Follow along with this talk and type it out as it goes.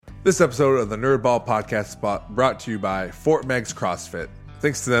This episode of the Nerdball Podcast brought to you by Fort Meigs CrossFit.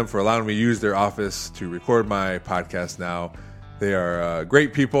 Thanks to them for allowing me to use their office to record my podcast now. They are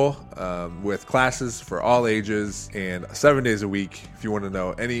great people with classes for all ages and 7 days a week. If you want to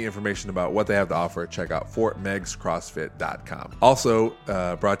know any information about what they have to offer, check out fortmeigscrossfit.com. Also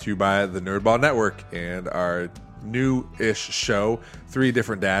brought to you by the Nerdball Network and our new-ish show, Three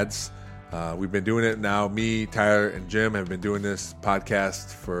Different Dads. We've been doing it now. Me, Tyler, and Jim have been doing this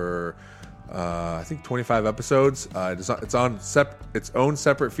podcast for, I think, 25 episodes. It's on its own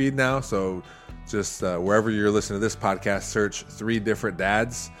separate feed now, so just wherever you're listening to this podcast, search Three Different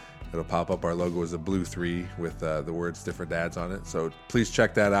Dads. It'll pop up. Our logo is a blue 3 with the words Different Dads on it. So please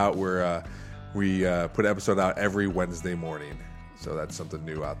check that out. We put an episode out every Wednesday morning. So that's something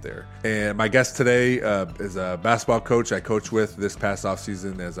new out there. And my guest today is a basketball coach I coached with this past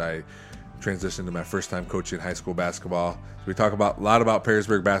offseason as I transitioned to my first time coaching high school basketball. So we talk a lot about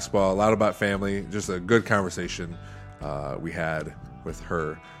Perrysburg basketball, a lot about family, just a good conversation we had with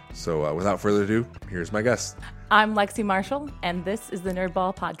her. So without further ado, here's my guest. I'm Lexi Marshall, and this is the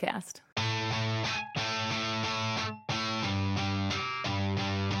Nerdball Podcast.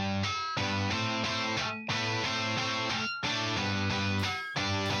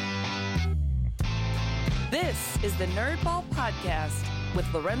 This is the Nerdball Podcast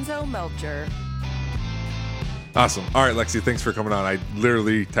with Lorenzo Melcher. Awesome. All right, Lexi, thanks for coming on. I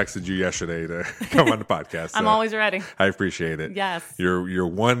literally texted you yesterday to come on the podcast. I'm always ready. I appreciate it. Yes. You're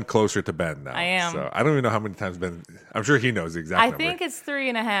one closer to Ben now. I am. So I don't even know how many times Ben, I'm sure he knows the exact number. I think it's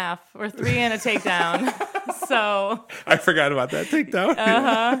 3.5 or 3 and a takedown. So I forgot about that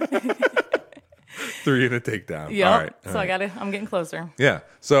takedown. 3 and a takedown. Yep. All right. So I'm getting closer. Yeah.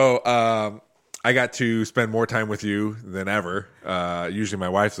 So I got to spend more time with you than ever. Usually my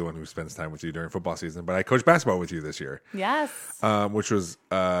wife's the one who spends time with you during football season, but I coached basketball with you this year. Yes. Which was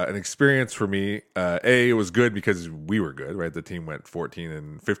an experience for me. It was good because we were good, right? The team went 14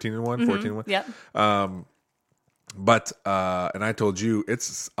 and 15 and 1, Mm-hmm. 14 and 1. Yep. But I told you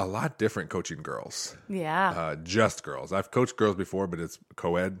it's a lot different coaching girls. Yeah. Just girls. I've coached girls before, but it's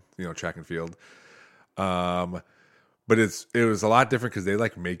co-ed, track and field. But it was a lot different because they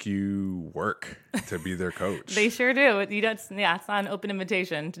make you work to be their coach. They sure do. It's not an open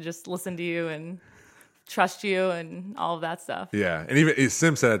invitation to just listen to you and trust you and all of that stuff. Yeah, and even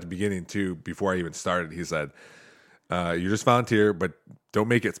Sim said at the beginning too, before I even started, he said, "You just volunteer, but don't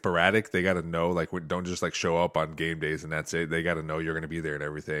make it sporadic. They got to know, don't just show up on game days and that's it. They got to know you're going to be there and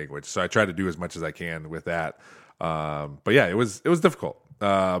everything." So I try to do as much as I can with that. But yeah, it was difficult,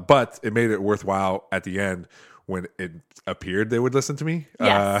 but it made it worthwhile at the end. When it appeared they would listen to me.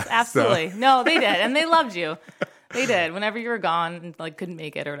 Yes, absolutely. So. No, they did. And they loved you. They did. Whenever you were gone and couldn't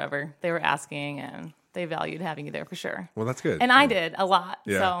make it or whatever, they were asking and they valued having you there for sure. Well, that's good. And I did a lot.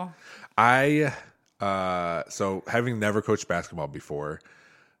 Yeah. So having never coached basketball before,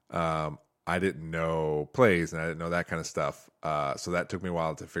 I didn't know plays and I didn't know that kind of stuff. So that took me a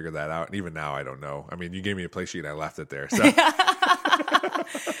while to figure that out. And even now I don't know. I mean, you gave me a play sheet and I left it there. So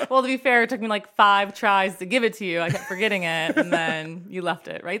well, to be fair, it took me 5 tries to give it to you. I kept forgetting it, and then you left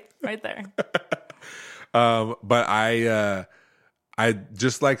it right there. But I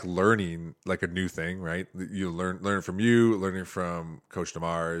just like learning a new thing, right? You learn from you, learning from Coach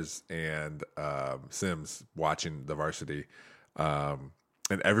DeMars and Sims, watching the varsity, and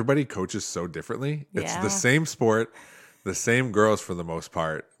everybody coaches so differently. It's the same sport, the same girls for the most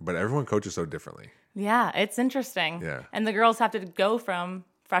part, but everyone coaches so differently. Yeah, it's interesting. Yeah. And the girls have to go from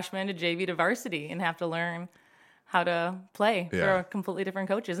freshman to JV to varsity and have to learn how to play for completely different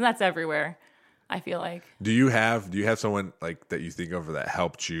coaches. And that's everywhere, I feel like. Do you have someone that you think of that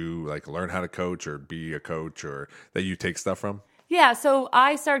helped you learn how to coach or be a coach or that you take stuff from? Yeah, so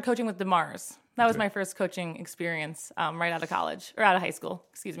I started coaching with DeMars. That was my first coaching experience right out of college, or out of high school,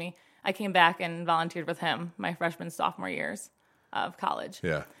 excuse me. I came back and volunteered with him my freshman, sophomore years of college.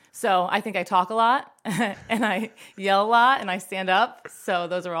 Yeah. So I think I talk a lot and I yell a lot and I stand up. So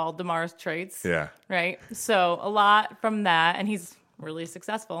those are all DeMar's traits. Yeah. Right. So a lot from that. And he's really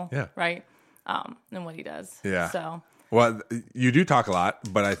successful. Yeah. Right. In what he does. Yeah. So. Well, you do talk a lot,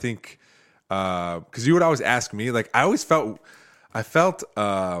 but I think, cause you would always ask me, I felt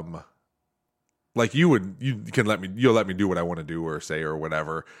you'll let me do what I want to do or say or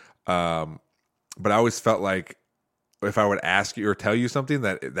whatever. But I always felt like, if I would ask you or tell you something,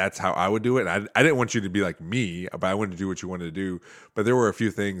 that's how I would do it. And I didn't want you to be like me, but I wanted to do what you wanted to do. But there were a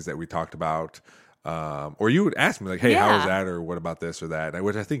few things that we talked about, or you would ask me hey, how is that? Or what about this or that?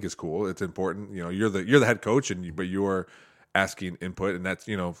 Which I think is cool. It's important. You're the head coach, but you're asking input, and that's,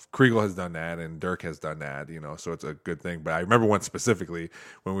 Kriegel has done that and Dirk has done that, so it's a good thing. But I remember one specifically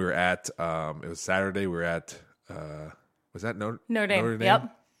when we were at, it was Saturday, we were at, was that Notre Dame?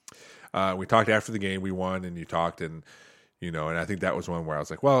 Yep. We talked after the game, we won, and you talked, and, and I think that was one where I was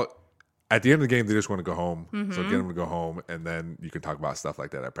like, well, at the end of the game, they just want to go home. So get them to go home, and then you can talk about stuff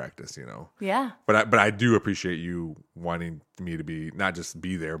like that at practice, Yeah. But I do appreciate you wanting me to be, not just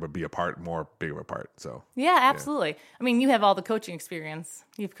be there, but be a part, more bigger a part. So yeah, absolutely. Yeah. I mean, you have all the coaching experience.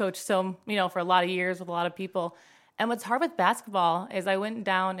 You've coached for a lot of years with a lot of people. And what's hard with basketball is I went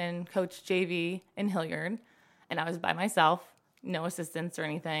down and coached JV in Hilliard, and I was by myself, no assistants or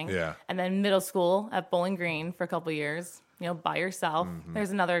anything. Yeah. And then middle school at Bowling Green for a couple of years, by yourself.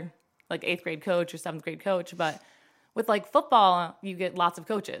 There's another like 8th grade coach or 7th grade coach, but with like football, you get lots of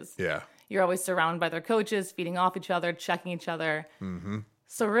coaches. Yeah. You're always surrounded by their coaches, feeding off each other, checking each other.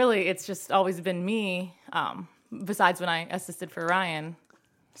 So really, it's just always been me, besides when I assisted for Ryan.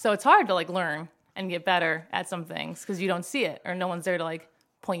 So it's hard to like learn and get better at some things because you don't see it, or no one's there to like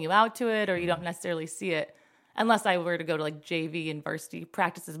point you out to it, or you don't necessarily see it. Unless I were to go to like JV and varsity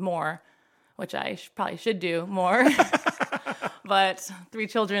practices more, which I probably should do more. But 3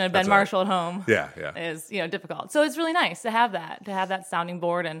 children and Ben Marshall at home is, difficult. So it's really nice to have that sounding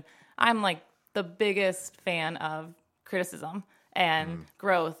board. And I'm like the biggest fan of criticism and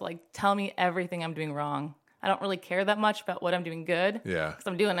growth. Like, tell me everything I'm doing wrong. I don't really care that much about what I'm doing good. Yeah. Because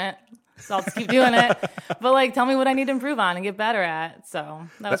I'm doing it. So I'll just keep doing it. But like, tell me what I need to improve on and get better at. So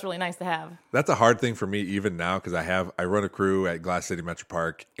that was really nice to have. That's a hard thing for me even now, because I run a crew at Glass City Metro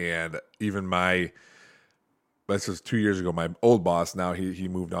Park, and even this was 2 years ago, my old boss, now he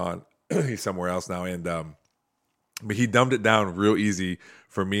moved on. He's somewhere else now. And but he dumbed it down real easy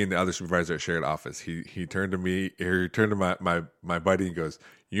for me and the other supervisor at shared office. He turned to my buddy and goes,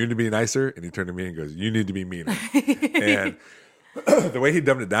 "You need to be nicer." And he turned to me and goes, "You need to be meaner." And the way he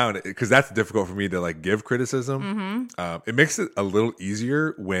dumbed it down, because that's difficult for me to like give criticism. It makes it a little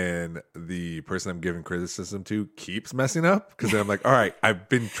easier when the person I'm giving criticism to keeps messing up, because then I'm like, all right, I've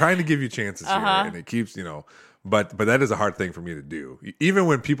been trying to give you chances here, and it keeps, but that is a hard thing for me to do. Even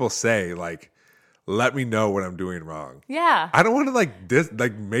when people say like, let me know what I'm doing wrong. Yeah. I don't want to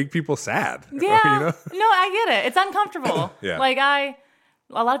like make people sad. Yeah. No, I get it. It's uncomfortable. Yeah. Like a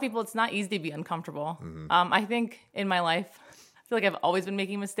lot of people, it's not easy to be uncomfortable. I think in my life, I feel like I've always been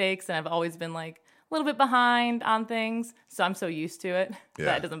making mistakes, and I've always been like a little bit behind on things. So I'm so used to it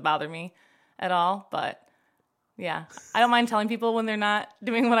that it doesn't bother me at all. But yeah, I don't mind telling people when they're not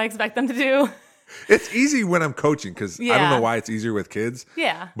doing what I expect them to do. It's easy when I'm coaching, because I don't know why it's easier with kids.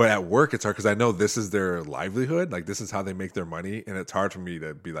 Yeah. But at work, it's hard because I know this is their livelihood. Like, this is how they make their money. And it's hard for me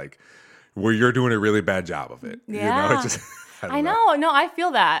to be like, well, you're doing a really bad job of it. Yeah. It's just, I know. No, I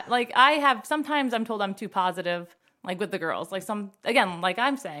feel that. Like, sometimes I'm told I'm too positive, like with the girls. Like like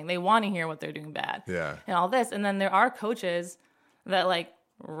I'm saying, they want to hear what they're doing bad. Yeah. And all this. And then there are coaches that like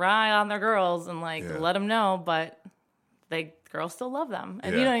ride on their girls and like let them know, but girls still love them.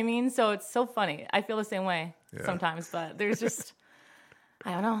 And you know what I mean? So it's so funny. I feel the same way sometimes, but there's just,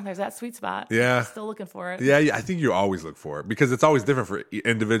 I don't know, there's that sweet spot. Yeah. I'm still looking for it. Yeah, I think you always look for it, because it's always different for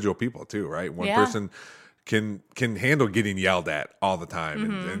individual people too, right? One person can handle getting yelled at all the time.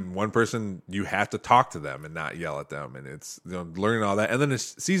 And one person, you have to talk to them and not yell at them. And it's learning all that. And then the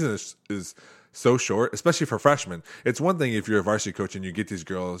season is so short, especially for freshmen. It's one thing if you're a varsity coach and you get these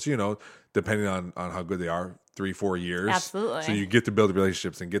girls, depending on how good they are, 3-4 years. Absolutely. So you get to build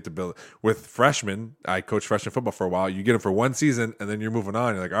relationships and get to build with freshmen. I coached freshman football for a while. You get them for one season, and then you're moving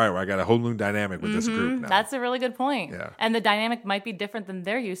on. You're like, all right, well, I got a whole new dynamic with this group now. That's a really good point. Yeah. And the dynamic might be different than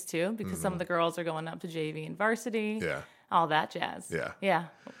they're used to, because some of the girls are going up to JV and varsity. Yeah. All that jazz. Yeah. Yeah.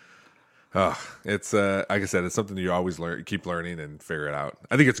 Oh, it's like I said, it's something you always keep learning and figure it out.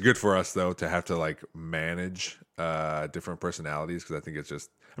 I think it's good for us though to have to like manage different personalities, because I think it's just,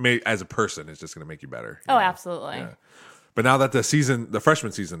 as a person, it's just going to make you better. Oh, absolutely. Yeah. But now that the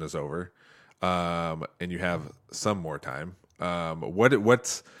freshman season is over, and you have some more time,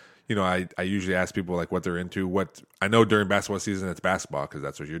 what's I usually ask people like what they're into. What I know during basketball season, it's basketball because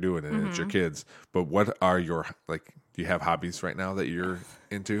that's what you're doing and it's your kids. But what are your do you have hobbies right now that you're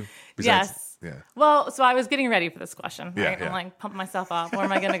into? Yes. Yeah. Well, so I was getting ready for this question. Right? Yeah. I'm like pumping myself up. Where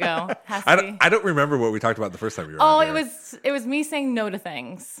am I going to go? I don't remember what we talked about the first time you were on here. It was me saying no to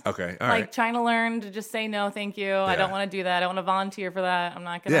things. Okay. All right. Trying to learn to just say no, thank you. Yeah. I don't want to do that. I don't want to volunteer for that. I'm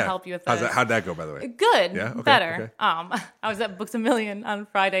not going to help you with this. How'd that go, by the way? Good. Yeah. Okay. Better. Okay. I was at Books A Million on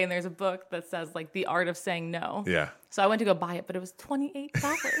Friday, and there's a book that says The Art of Saying No. Yeah. So I went to go buy it, but it was $28.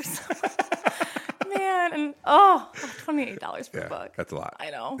 Man, and $28 per book. That's a lot. I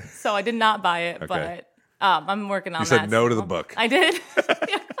know. So I did not buy it, but I'm working on You that. said no to the book. I did.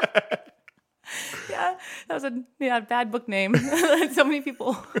 Yeah, that was a bad book name. So many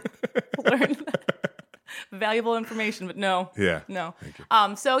people learned valuable information, but no. Yeah. No. Thank you.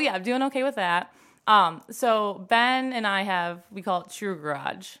 So yeah, I'm doing okay with that. So Ben and I we call it True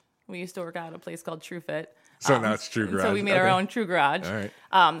Garage. We used to work out at a place called True Fit. So now it's True Garage. So we made our own True Garage. All right.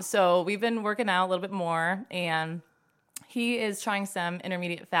 So we've been working out a little bit more, and he is trying some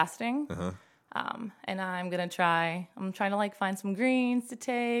intermediate fasting. And I'm trying to like find some greens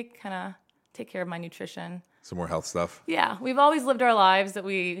to kind of take care of my nutrition. Some more health stuff. Yeah. We've always lived our lives that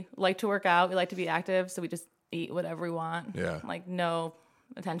we like to work out. We like to be active. So we just eat whatever we want. Yeah. Like no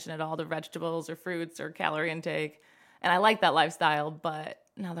attention at all to vegetables or fruits or calorie intake. And I like that lifestyle. But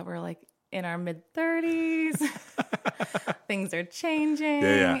now that we're like in our mid-30s, things are changing.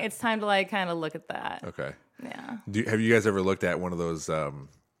 Yeah. It's time to like kind of look at that. Okay. Yeah. Have you guys ever looked at one of those, I don't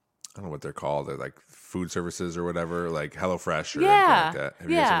know what they're called, they're like food services or whatever, like HelloFresh or anything like that? Have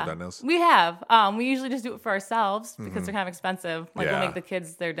you guys ever done those? We have. We usually just do it for ourselves because they're kind of expensive. Like we'll make the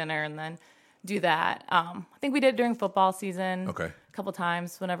kids their dinner and then do that. I think we did it during football season. Okay. A couple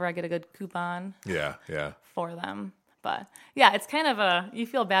times whenever I get a good coupon. Yeah. For them. But yeah, it's kind of you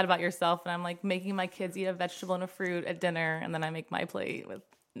feel bad about yourself, and I'm like making my kids eat a vegetable and a fruit at dinner, and then I make my plate with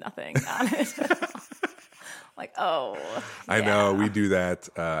nothing on it. Like, oh. I know, we do that.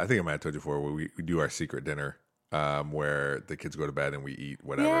 I think I might have told you before, we do our secret dinner where the kids go to bed and we eat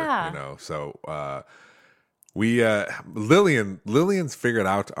whatever, So Lillian's figured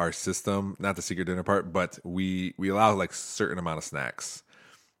out our system, not the secret dinner part, but we allow like certain amount of snacks.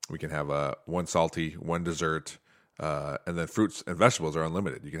 We can have one salty, one dessert, and then fruits and vegetables are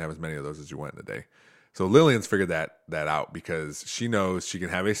unlimited. You can have as many of those as you want in a day. So Lillian's figured that out because she knows she can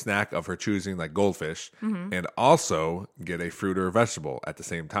have a snack of her choosing, like goldfish, and also get a fruit or a vegetable at the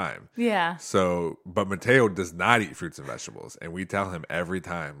same time. Yeah. So, but Mateo does not eat fruits and vegetables, and we tell him every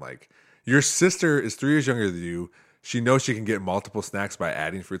time, like, your sister is 3 years younger than you. She knows she can get multiple snacks by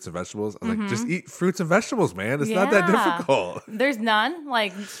adding fruits and vegetables. I'm like, just eat fruits and vegetables, man. It's not that difficult. There's none,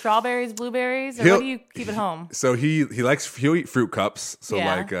 like strawberries, blueberries, or what do you keep at home? So he'll eat fruit cups. So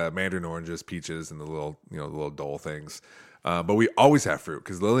like mandarin oranges, peaches, and the little dole things. But we always have fruit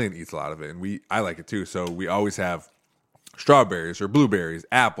because Lillian eats a lot of it, and I like it too. So we always have strawberries or blueberries,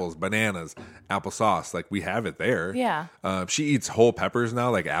 apples, bananas, applesauce. Like we have it there. Yeah. She eats whole peppers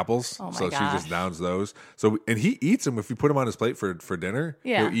now, like apples. Oh my so gosh. she just downs those. So and he eats them if you put him on his plate for dinner.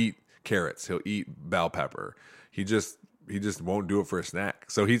 Yeah. He'll eat carrots. He'll eat bell pepper. He just won't do it for a snack.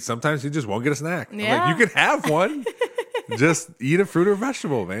 So sometimes he just won't get a snack. Yeah. I'm like, you can have one. Just eat a fruit or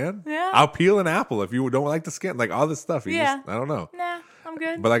vegetable, man. Yeah. I'll peel an apple if you don't like the skin. Like all this stuff. I don't know. Nah, I'm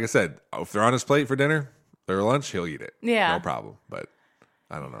good. But like I said, if they're on his plate for dinner or lunch, he'll eat it. Yeah. No problem. But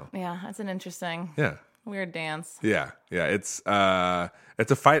I don't know. Yeah, that's an interesting weird dance. Yeah. It's a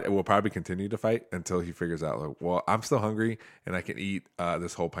fight. We'll probably continue to fight until he figures out, like, well, I'm still hungry and I can eat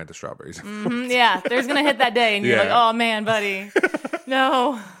this whole pint of strawberries. Yeah, there's gonna hit that day and you're like, oh man, buddy.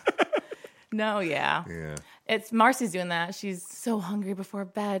 No, yeah. It's Marcy's doing that. She's so hungry before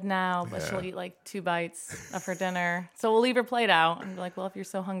bed now, but she'll eat like 2 bites of her dinner. So we'll leave her plate out and be like, well, if you're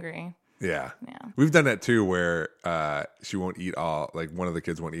so hungry. Yeah. We've done that too, where she won't eat all, like one of the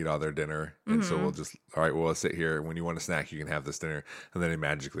kids won't eat all their dinner. And so we'll just, all right, well, let's sit here. When you want a snack, you can have this dinner. And then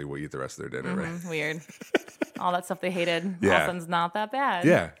magically we'll eat the rest of their dinner, right? Weird. All that stuff they hated. All of a sudden's not that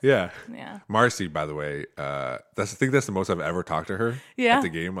bad. Yeah. Marcy, by the way, I think that's the most I've ever talked to her at the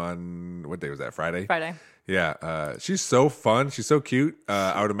game on, what day was that, Friday? Yeah. She's so fun. She's so cute.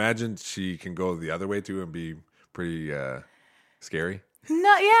 I would imagine she can go the other way too and be pretty scary.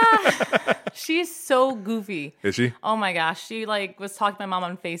 No, yeah. She's so goofy. Is she? Oh my gosh. She like was talking to my mom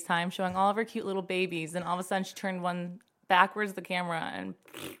on FaceTime, showing all of her cute little babies, and all of a sudden she turned one backwards the camera and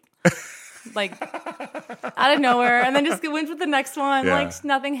like out of nowhere, and then just went with the next one. Yeah. Like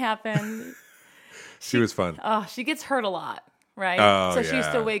nothing happened. She was fun. Oh, she gets hurt a lot. Right? Oh, so she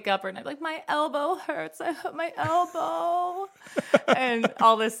used to wake up and like, my elbow hurts. I hurt my elbow. And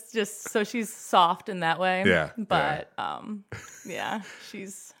all this just, so she's soft in that way. Yeah. But,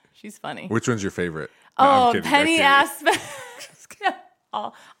 she's funny. Which one's your favorite? No, Penny asked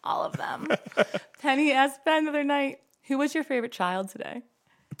all of them. Penny asked Ben the other night, who was your favorite child today?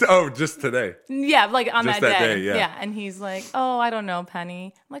 Oh, just today. Yeah, like on just that day. Yeah. And he's like, oh, I don't know,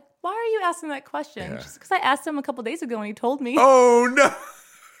 Penny. I'm like, why are you asking that question? Yeah. Just because I asked him a couple days ago and he told me. Oh, no.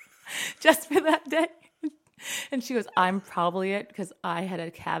 Just for that day. And she goes, I'm probably it because I had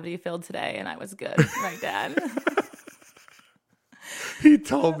a cavity filled today and I was good. Right, Dad? He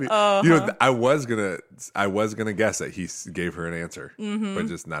told me. I was gonna guess that he gave her an answer, but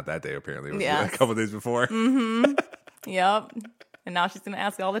just not that day. Apparently, it was a couple days before. Yep. And now she's gonna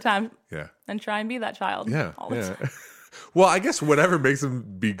ask all the time. Yeah. And try and be that child. Yeah. All the time. Well, I guess whatever makes him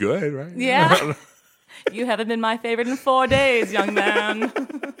be good, right? Yeah. You haven't been my favorite in 4 days, young man.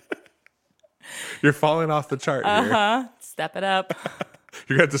 You're falling off the chart here. Step it up.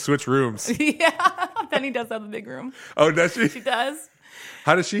 You're gonna have to switch rooms. Yeah. Penny does have the big room. Oh, does she? She does.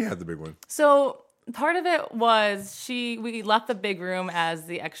 How does she have the big one? So part of it was we left the big room as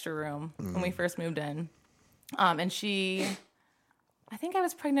the extra room when we first moved in. And I think I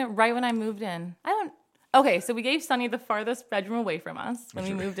was pregnant right when I moved in. Okay, so we gave Sunny the farthest bedroom away from us when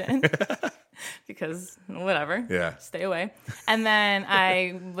we moved in. Because whatever. Yeah. Stay away. And then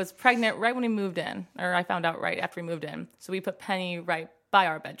I was pregnant right when we moved in, or I found out right after we moved in. So we put Penny right by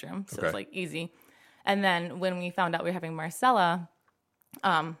our bedroom. So it was like easy. And then when we found out we were having Marcella,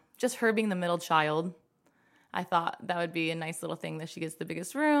 just her being the middle child, I thought that would be a nice little thing that she gets the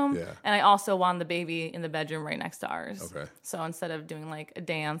biggest room. Yeah. And I also wanted the baby in the bedroom right next to ours. Okay. So instead of doing like a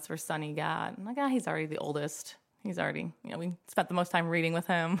dance where Sonny got, I'm like, he's already the oldest. He's already, we spent the most time reading with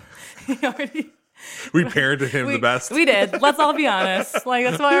him. We parented him the best. We did. Let's all be honest. Like,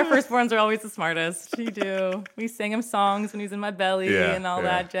 that's why our firstborns are always the smartest. You do. We sang him songs when he's in my belly and all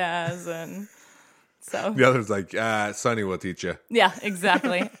that jazz. And so the other's like, Sonny will teach you. Yeah,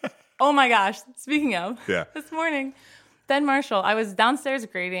 exactly. Oh my gosh. Speaking of, this morning, Ben Marshall, I was downstairs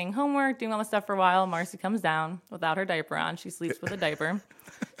grading homework, doing all this stuff for a while. Marcy comes down without her diaper on. She sleeps with a diaper.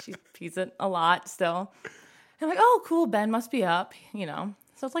 She pees it a lot still. And I'm like, oh, cool, Ben must be up, So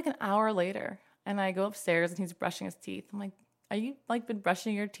it's like an hour later. And I go upstairs and he's brushing his teeth. I'm like, are you been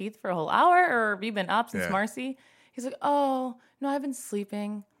brushing your teeth for a whole hour or have you been up since Marcy? He's like, oh, no, I've been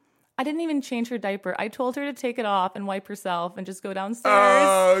sleeping. I didn't even change her diaper. I told her to take it off and wipe herself and just go downstairs.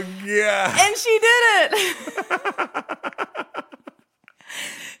 Oh, yeah. And she did it.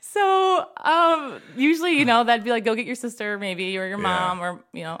 So usually, that'd be like, go get your sister maybe or your mom or,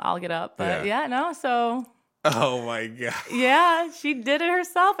 I'll get up. But so. Oh, my God. Yeah, she did it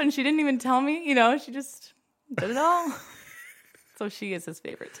herself and she didn't even tell me. She just did it all. So she is his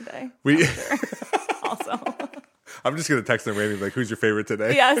favorite today. Sure. Also. I'm just going to text them randomly, like, who's your favorite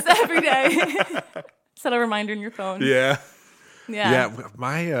today? Yes, every day. Set a reminder in your phone. Yeah. Yeah.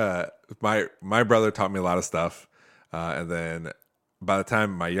 My brother taught me a lot of stuff. And then by the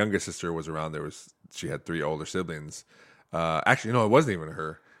time my youngest sister was around, she had 3 older siblings. Actually, no, it wasn't even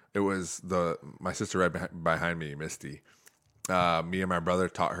her. It was my sister right behind me, Misty. Me and my brother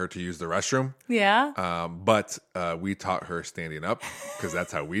taught her to use the restroom. Yeah. But we taught her standing up because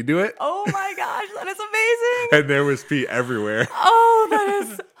that's how we do it. Oh my gosh, that is amazing. And there was pee everywhere. Oh, that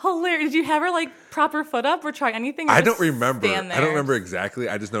is hilarious. Did you have her proper foot up or try anything? Or I don't remember. I don't remember exactly.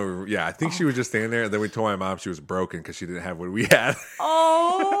 I just know. Yeah, I think she was just standing there. And then we told my mom she was broken because she didn't have what we had.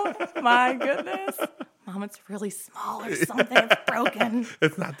 Oh my goodness. Mom, it's really small or something. It's broken.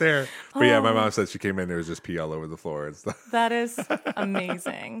 It's not there. But yeah, my mom said she came in, there was just pee all over the floor and stuff. That is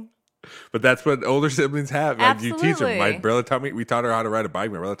amazing. But that's what older siblings have. Like, absolutely. You teach them. My brother taught me, we taught her how to ride a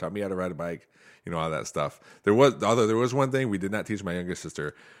bike. My brother taught me how to ride a bike. All that stuff. There was one thing we did not teach my youngest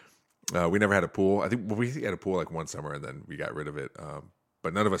sister. We never had a pool. I think we had a pool one summer and then we got rid of it.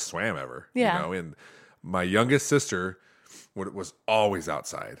 But none of us swam ever. Yeah. And my youngest sister was always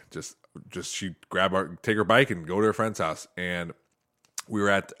outside. Just she'd take her bike and go to her friend's house. And we were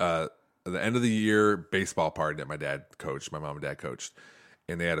at the end of the year baseball party that my mom and dad coached.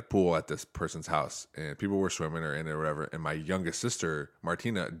 And they had a pool at this person's house. And people were swimming or in it or whatever. And my youngest sister,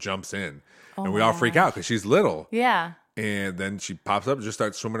 Martina, jumps in. And we all freak out because she's little. Yeah. And then she pops up and just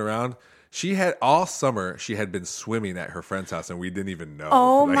starts swimming around. All summer, she had been swimming at her friend's house, and we didn't even know.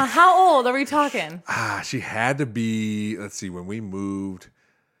 Oh, my. How old are we talking? She had to be, let's see, when we moved,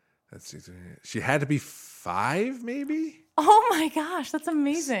 she had to be 5, maybe? Oh, my gosh. That's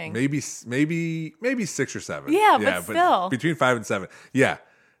amazing. Maybe 6 or 7. Yeah, but still. Between 5 and 7. Yeah,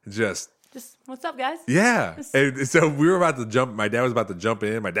 just, what's up, guys? Yeah. And so we were about to jump. My dad was about to jump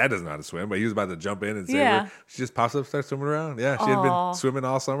in. My dad doesn't know how to swim, but he was about to jump in and save her. She just pops up, starts swimming around. Yeah, she had been swimming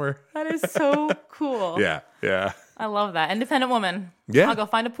all summer. That is so cool. Yeah. I love that. Independent woman. Yeah. I'll go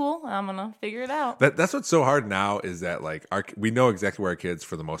find a pool and I'm going to figure it out. That's what's so hard now is that we know exactly where our kids,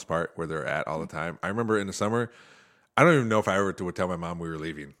 for the most part, where they're at all the time. I remember in the summer, I don't even know if I ever would tell my mom we were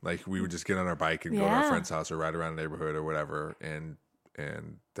leaving. We would just get on our bike and go to our friend's house or ride around the neighborhood or whatever. And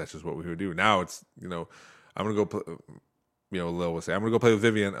that's just what we would do. Now it's, I'm going to go Lil will say, I'm going to go play with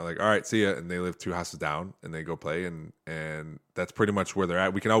Vivian. I'm like, all right, see ya. And they live 2 houses down and they go play. And that's pretty much where they're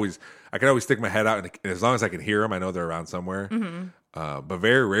at. I can always stick my head out and as long as I can hear them, I know they're around somewhere. But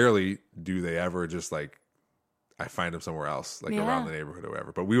very rarely do they ever just like, I find them somewhere else, like around the neighborhood or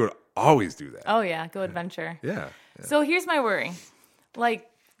whatever. But we would always do that. Oh yeah. Go adventure. Yeah. So here's my worry. Like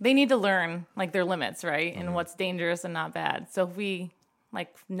they need to learn like their limits, right? And what's dangerous and not bad. So if we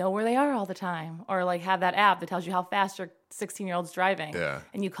like know where they are all the time or like have that app that tells you how fast your 16-year-old's driving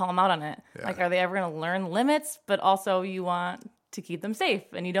and you call them out on it. Like, are they ever going to learn limits? But also you want to keep them safe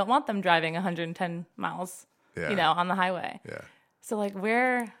and you don't want them driving 110 miles, on the highway. Yeah. So like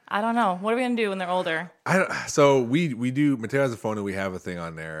I don't know. What are we going to do when they're older? So we do, Mateo has a phone and we have a thing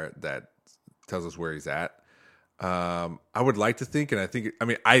on there that tells us where he's at. I would like to think,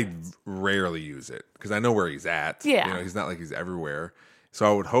 and I rarely use it because I know where he's at. Yeah. He's not like he's everywhere. So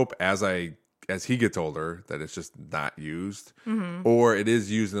I would hope as he gets older that it's just not used, or it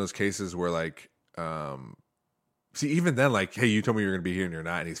is used in those cases where like, see, even then, like, hey, you told me you're going to be here and you're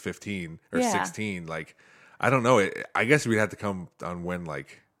not, and he's 15 or 16. Like, I don't know. I guess we'd have to come on when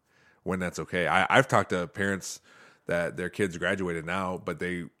that's okay. I've talked to parents that their kids graduated now, but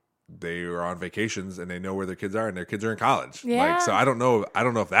they are on vacations and they know where their kids are and their kids are in college. Yeah. Like, so I don't know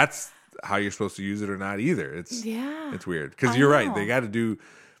if that's how you're supposed to use it or not either. It's weird because you're right. They got to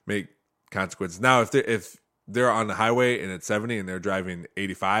make consequences. Now, if they're on the highway and it's 70 and they're driving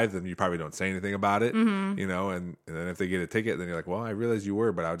 85, then you probably don't say anything about it, and then if they get a ticket, then you're like, well, I realized you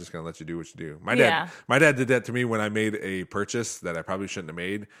were, but I was just going to let you do what you do. My dad did that to me when I made a purchase that I probably shouldn't have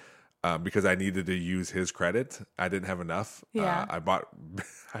made. Because I needed to use his credit. I didn't have enough. Yeah. I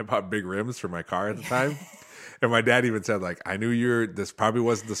bought big rims for my car at the time. And my dad even said, like, I knew this probably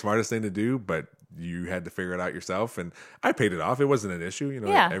wasn't the smartest thing to do, but you had to figure it out yourself. And I paid it off. It wasn't an issue.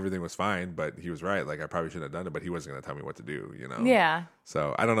 Everything was fine. But he was right. Like, I probably shouldn't have done it, but he wasn't going to tell me what to do, Yeah.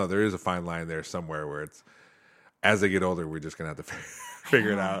 So I don't know. There is a fine line there somewhere where it's, as they get older, we're just going to have to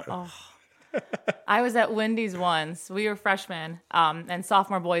figure it out. Oh. I was at Wendy's once. We were freshmen, and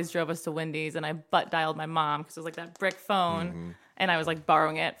sophomore boys drove us to Wendy's, and I butt dialed my mom because it was like that brick phone, and I was like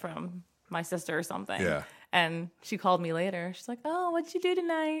borrowing it from my sister or something. Yeah. And she called me later. She's like, "Oh, what'd you do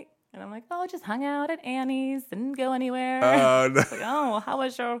tonight?" And I'm like, "Oh, just hung out at Annie's. Didn't go anywhere." Oh, no. Like, "Oh, how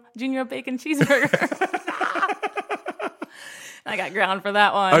was your junior bacon cheeseburger?" I got ground for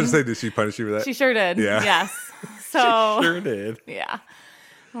that one. I was just saying, did she punish you for that? She sure did. Yeah. Yes. So she sure did. Yeah.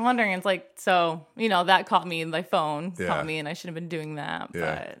 I'm wondering, it's like, so, that caught me, my phone caught me, and I shouldn't have been doing that,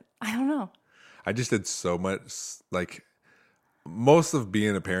 but I don't know. I just did so much, like, most of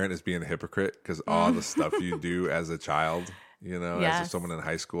being a parent is being a hypocrite, because all the stuff you do as a child, as someone in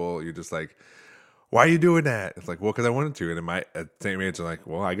high school, you're just like, why are you doing that? It's like, well, because I wanted to, and at the same age, I'm like,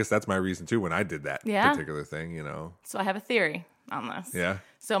 well, I guess that's my reason, too, when I did that particular thing, So I have a theory on this. Yeah.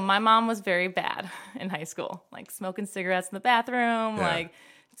 So my mom was very bad in high school, like smoking cigarettes in the bathroom, like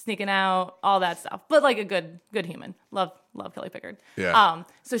sneaking out, all that stuff. But like a good human. Love Kelly Pickard. Yeah.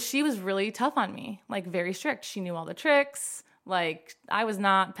 So she was really tough on me, like very strict. She knew all the tricks. Like I was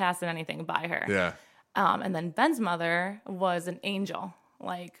not passing anything by her. Yeah. And then Ben's mother was an angel,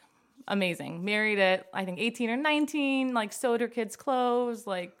 like amazing. Married at I think 18 or 19, like sewed her kids' clothes,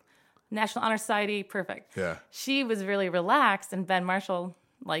 like National Honor Society, perfect. Yeah. She was really relaxed, and Ben Marshall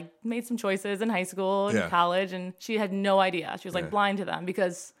like made some choices in high school and college, and she had no idea. She was like blind to them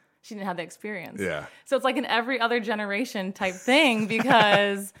because she didn't have the experience. Yeah. So it's like in every other generation type thing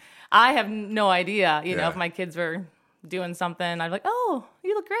because I have no idea, if my kids were doing something, I'd be like, "Oh,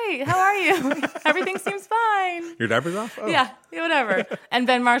 you look great. How are you? Everything seems fine. Your diaper's off?" Oh. Yeah, whatever. And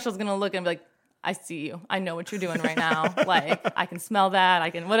Ben Marshall's going to look and be like, "I see you. I know what you're doing right now. Like, I can smell that. I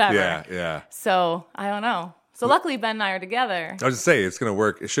can whatever." Yeah, yeah. So, I don't know. So, luckily, Ben and I are together. I was just saying, it's going to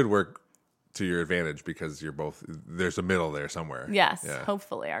work. It should work to your advantage because you're both, there's a middle there somewhere. Yes. Yeah.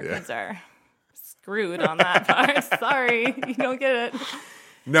 Hopefully, our kids are screwed on that part. Sorry, you don't get it.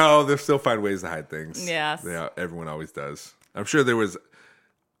 No, they'll still find ways to hide things. Yes. Yeah, everyone always does. I'm sure there was,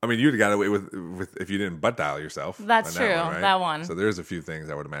 you'd have got away with if you didn't butt dial yourself. That's true. That one, right? That one. So there's a few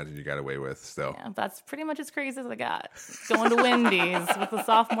things I would imagine you got away with still. Yeah, that's pretty much as crazy as I got. Going to Wendy's with the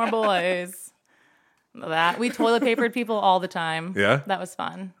sophomore boys. That we toilet papered people all the time. Yeah, that was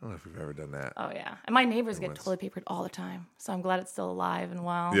fun. I don't know if we've ever done that. Oh yeah, and my neighbors get toilet papered all the time, so I'm glad it's still alive and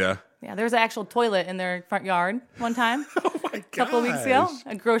well. Yeah, yeah. There was an actual toilet in their front yard one time. Oh my god! A couple of weeks ago,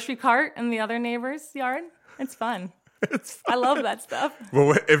 a grocery cart in the other neighbor's yard. It's fun. It's fun. I love that stuff.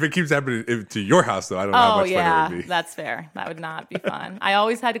 Well, if it keeps happening to your house, though, I don't know how much fun it would be. That's fair. That would not be fun. I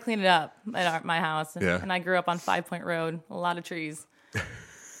always had to clean it up at my house, and I grew up on 5 Point Road. A lot of trees.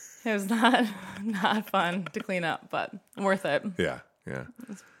 It was not fun to clean up, but worth it. Yeah.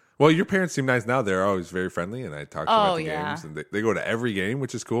 Well, your parents seem nice now. They're always very friendly, and I talk to them at the games, and they go to every game,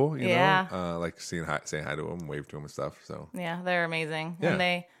 which is cool. You know, like saying hi to them, wave to them, and stuff. So yeah, they're amazing, yeah.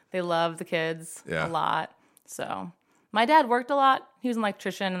 and they love the kids a lot. So my dad worked a lot. He was an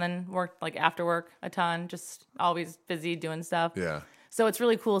electrician, and then worked like after work a ton, just always busy doing stuff. Yeah. So it's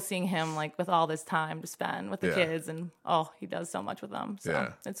really cool seeing him like with all this time to spend with the kids, and he does so much with them.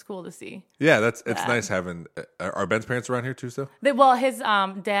 So it's cool to see. Yeah, it's nice having. Are Ben's parents around here too still? His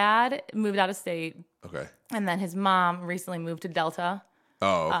dad moved out of state. Okay. And then his mom recently moved to Delta.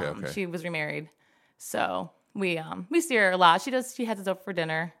 Oh, okay. She was remarried, so we see her a lot. She has us over for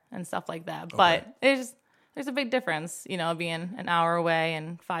dinner and stuff like that. But there's a big difference, you know, being an hour away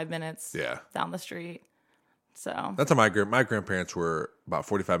and 5 minutes down the street. So that's how my grandparents were about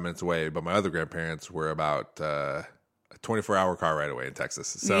 45 minutes away, but my other grandparents were about a 24-hour car ride away in Texas.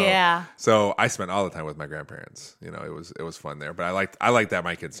 So I spent all the time with my grandparents. You know, it was fun there. But I like that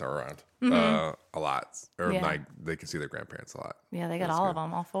my kids are around a lot, or they can see their grandparents a lot. Yeah, they got all of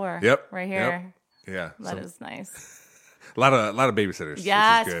them, all four. Yep, right here. Yep. Yeah, that is nice. A lot of babysitters.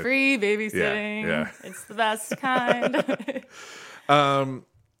 Yes, free babysitting. Yeah. It's the best kind.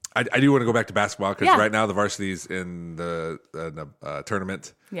 I do want to go back to basketball because right now the varsity's in the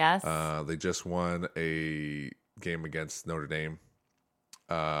tournament. Yes. They just won a game against Notre Dame.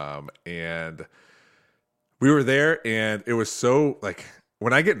 And we were there, and it was so, like,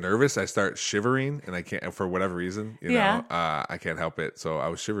 when I get nervous, I start shivering, and I can't, for whatever reason, you know, I can't help it. So I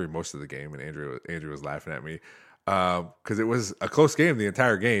was shivering most of the game, and Andrew was laughing at me. Because it was a close game the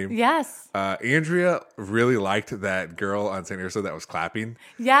entire game. Yes. Andrea really liked that girl on St. Ursa that was clapping.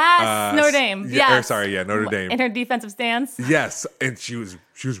 Yes. Notre Dame. Notre Dame. In her defensive stance. Yes, and she was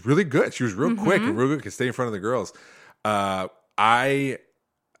really good. She was real quick and real good. Could stay in front of the girls. I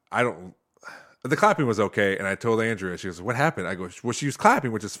don't. The clapping was okay, and I told Andrea. She goes, "What happened?" I go, "Well, she was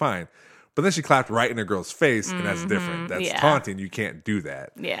clapping, which is fine." But then she clapped right in a girl's face, and that's different. That's taunting. You can't do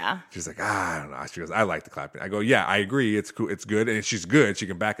that. Yeah. She's like, I don't know. She goes, I like the clapping. I go, yeah, I agree. It's cool. It's good. And she's good. She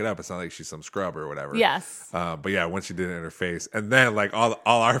can back it up. It's not like she's some scrub or whatever. Yes. But yeah, once she did it in her face. And then like all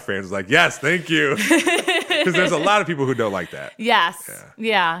our fans was like, yes, thank you. Because there's a lot of people who don't like that. Yes.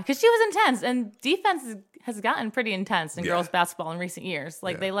 Yeah. Because she was intense. And defense has gotten pretty intense in girls basketball in recent years.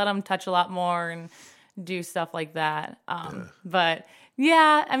 Like they let them touch a lot more and do stuff like that. But...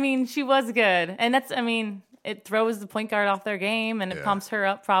 yeah, I mean, she was good. And it throws the point guard off their game, and it pumps her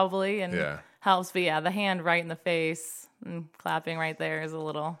up probably and helps. But the hand right in the face and clapping right there is a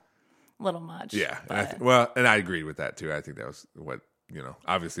little much. Yeah. And I agreed with that too. I think that was what, you know,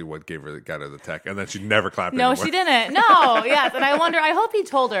 obviously what got her the tech. And then she never clapped No, anymore. she didn't. No, yes. And I hope he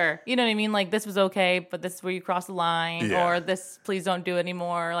told her, you know what I mean? Like, this was okay, but this is where you cross the line, or this, please don't do it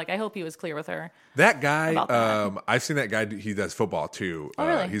anymore. Like, I hope he was clear with her. That guy, I've seen that guy. He does football too. Oh,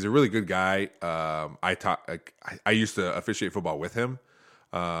 really? He's a really good guy. I used to officiate football with him.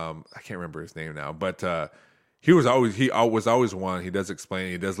 I can't remember his name now, but he was always one. He does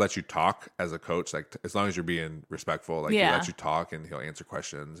explain. He does let you talk as a coach, like as long as you're being respectful. Like he lets you talk, and he'll answer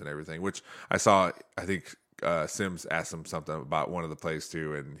questions and everything. Which I saw. I think Sims asked him something about one of the plays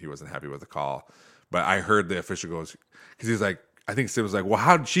too, and he wasn't happy with the call. But I heard the official goes, because he's like, I think Sims was like, well,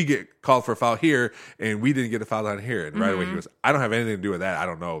 how did she get called for a foul here and we didn't get a foul down here? And right away he goes, I don't have anything to do with that. I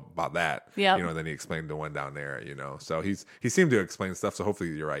don't know about that. Yep. You know, and then he explained the one down there, you know. So he seemed to explain stuff. So hopefully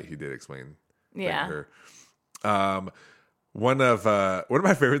you're right. He did explain her. One of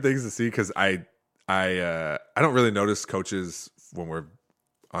my favorite things to see, because I don't really notice coaches when we're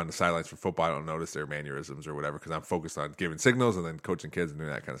on the sidelines for football. I don't notice their mannerisms or whatever, because I'm focused on giving signals and then coaching kids and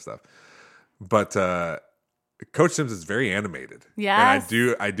doing that kind of stuff. But Coach Sims is very animated. Yes.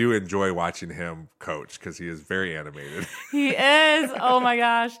 And I do enjoy watching him coach, because he is very animated. He is. Oh my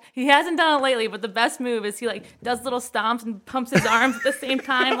gosh. He hasn't done it lately, but the best move is he like does little stomps and pumps his arms at the same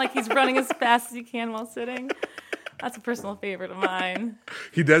time, like he's running as fast as he can while sitting. That's a personal favorite of mine.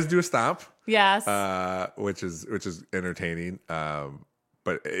 He does do a stomp. Yes. Which is entertaining.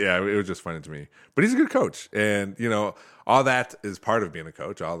 But yeah, it was just funny to me. But he's a good coach, and you know, all that is part of being a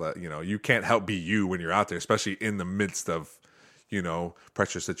coach. All that, you know, you can't help be you when you're out there, especially in the midst of, you know,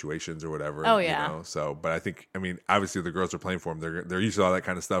 pressure situations or whatever. Oh yeah. You know? So, but I mean, obviously the girls are playing for them. They're used to all that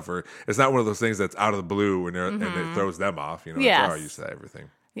kind of stuff. Or it's not one of those things that's out of the blue and and it throws them off. You know, they're all used to everything.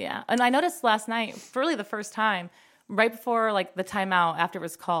 Yeah, and I noticed last night, for really the first time, right before like the timeout after it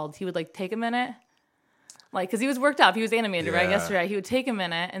was called, he would like take a minute. Like, because he was worked up. He was animated, right, yesterday. He would take a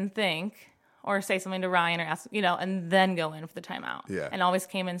minute and think, or say something to Ryan or ask, you know, and then go in for the timeout. Yeah. And always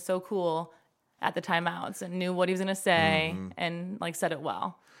came in so cool at the timeouts and knew what he was going to say and like said it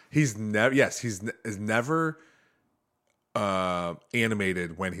well. He's never is never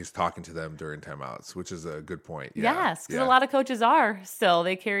animated when he's talking to them during timeouts, which is a good point. Yes, because a lot of coaches are still.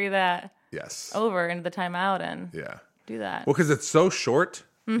 They carry that over into the timeout and do that. Well, because it's so short.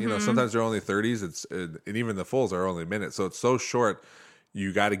 You know, sometimes they're only 30s. And even the fulls are only minutes. So it's so short.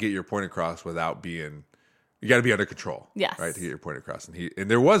 You got to get your point across without being. You got to be under control, right, to get your point across. And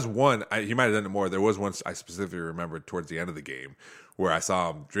there was one. He might have done it more. There was one I specifically remembered towards the end of the game where I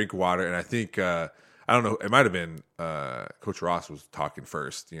saw him drink water, and I think I don't know. It might have been Coach Ross was talking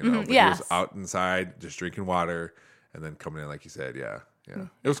first. You know, but he was out inside just drinking water, and then coming in like you said. Yeah.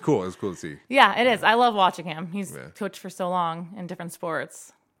 It was cool. It was cool to see. Yeah, it is. I love watching him. He's coached for so long in different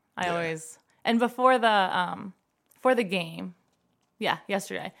sports. I always and before the game,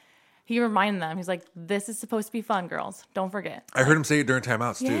 yesterday. He reminded them, he's like, this is supposed to be fun, girls. Don't forget. I heard him say it during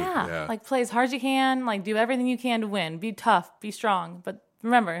timeouts, too. Yeah. Like, play as hard as you can. Like, do everything you can to win. Be tough. Be strong. But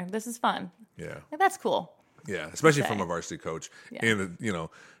remember, this is fun. Yeah. Like, that's cool. Yeah, especially from a varsity coach. In a,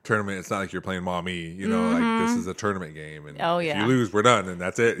 tournament, it's not like you're playing mommy. You know, like, this is a tournament game. And if you lose, we're done, and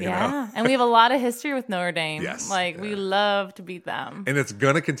that's it, you know? And we have a lot of history with Notre Dame. Yes. Like, we love to beat them. And it's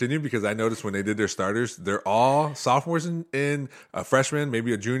going to continue because I noticed when they did their starters, they're all sophomores and a freshman,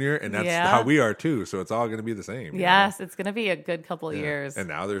 maybe a junior, and that's how we are, too. So it's all going to be the same. Yes, it's going to be a good couple of years. And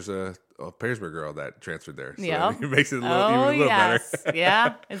now there's a Perrysburg girl that transferred there. So it makes it even a little better.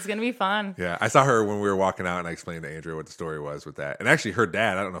 Yeah, it's going to be fun. Yeah, I saw her when we were walking out, and I explained to Andrea what the story was with that. And actually, her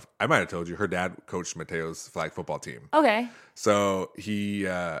dad, I don't know if I might have told you, her dad coached Mateo's flag football team. Okay. So he,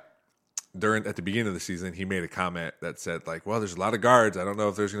 at the beginning of the season, he made a comment that said, like, well, there's a lot of guards. I don't know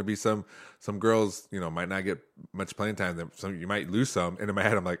if there's going to be some girls, might not get much playing time. Some you might lose some. And in my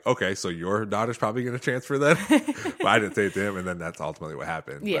head, I'm like, okay, so your daughter's probably going to transfer then? But I didn't say it to him, and then that's ultimately what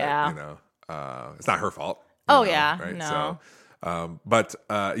happened. Yeah. But, it's not her fault. Right? No. So,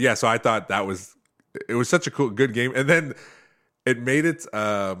 so I thought it was such a good game. And then it made it,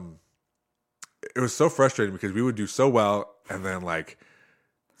 it was so frustrating because we would do so well, and then like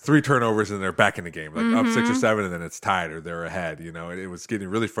 3 turnovers and they're back in the game, like up 6 or 7, and then it's tied or they're ahead. It was getting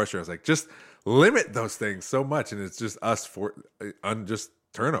really frustrating. I was like, just limit those things so much, and it's just us for just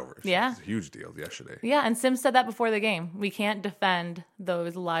turnovers. Yeah, it's a huge deal yesterday. Yeah, and Sim said that before the game. We can't defend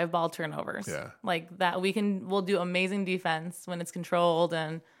those live ball turnovers. Yeah, like that we'll do amazing defense when it's controlled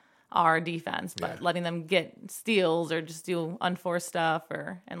and our defense, but letting them get steals or just do unforced stuff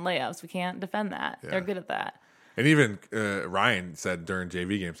and layups, we can't defend that. They're good at that. And even Ryan said during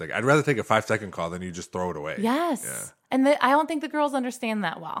JV games, like, I'd rather take a 5-second call than you just throw it away. Yes. Yeah. And I don't think the girls understand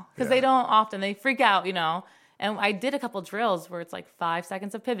that well because they don't often. They freak out, And I did a couple drills where it's like 5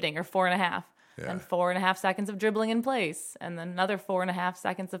 seconds of pivoting or 4.5. And 4.5 seconds of dribbling in place. And then another 4.5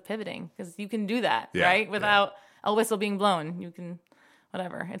 seconds of pivoting because you can do that, right? Without a whistle being blown. You can...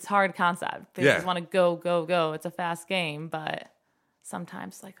 Whatever. It's hard concept. They just want to go, go, go. It's a fast game, but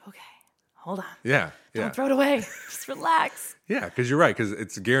sometimes like, okay, hold on. Don't throw it away. Just relax. Yeah, because you're right. Because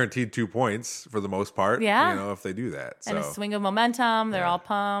it's guaranteed 2 points for the most part. Yeah. If they do that. And a swing of momentum. They're all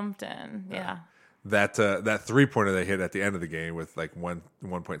pumped, and That 3-pointer they hit at the end of the game with like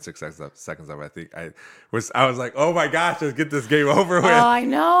 1.6 seconds up, I think I was like, oh my gosh, let's get this game over with. Oh, I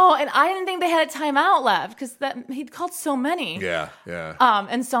know, and I didn't think they had a timeout left because he'd called so many. Yeah.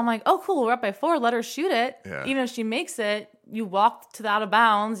 And so I'm like, oh cool, we're up by 4. Let her shoot it. Yeah. Even if she makes it, you walk to the out of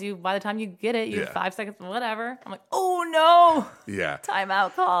bounds. By the time you get it, you have 5 seconds, whatever. I'm like, oh no. Yeah.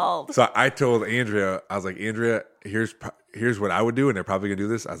 Timeout called. So I told Andrea, I was like, Andrea, here's what I would do, and they're probably gonna do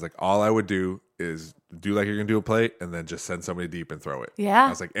this. I was like, all I would do is do like you're gonna do a play, and then just send somebody deep and throw it. Yeah. I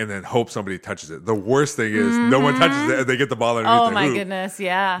was like, and then hope somebody touches it. The worst thing is no one touches it, and they get the ball underneath the hoop. Oh my goodness,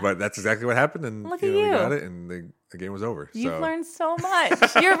 yeah. But that's exactly what happened, and look at we got it, and the game was over. You've learned so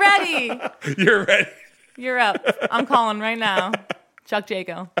much. You're ready. You're ready. You're up. I'm calling right now. Chuck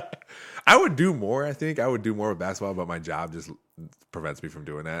Jaco. I would do more. I think I would do more with basketball, but my job just prevents me from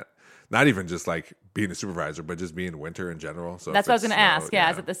doing that. Not even just like being a supervisor, but just being winter in general. So that's what I was going to ask.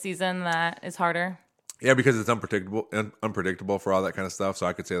 Yeah, is it the season that is harder? Yeah, because it's unpredictable for all that kind of stuff. So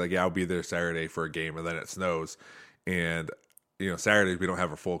I could say like, I'll be there Saturday for a game, and then it snows, and Saturdays we don't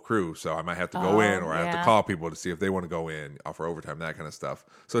have a full crew, so I might have to go in, or I have to call people to see if they want to go in, offer overtime, that kind of stuff.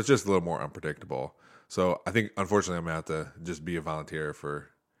 So it's just a little more unpredictable. So I think unfortunately I'm going to have to just be a volunteer for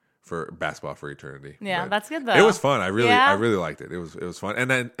basketball for eternity. Yeah, but that's good though. It was fun. I really liked it. It was fun,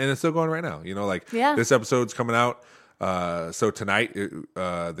 and it's still going right now. This episode's coming out. So tonight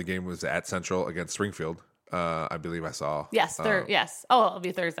the game was at Central against Springfield. I believe I saw. Yes, yes. Oh, it'll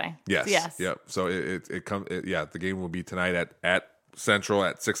be Thursday. Yes. Yep. So it comes. The game will be tonight at Central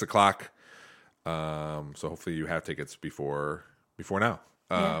at 6:00. So hopefully you have tickets before now.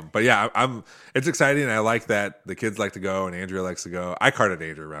 Yeah. But yeah, it's exciting. I like that the kids like to go and Andrea likes to go. I carted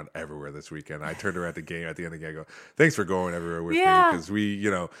Andrea around everywhere this weekend. I turned her at the game at the end of the game. I go, thanks for going everywhere with me.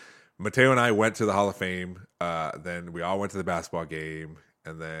 Because Mateo and I went to the Hall of Fame. Then we all went to the basketball game.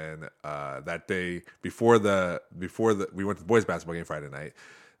 And then that day before we went to the boys basketball game Friday night.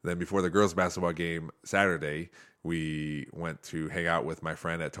 Then before the girls basketball game Saturday, we went to hang out with my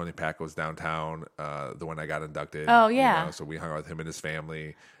friend at Tony Packo's downtown, the one I got inducted. Oh, yeah. So we hung out with him and his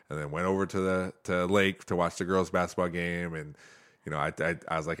family, and then went over to the lake to watch the girls' basketball game. And I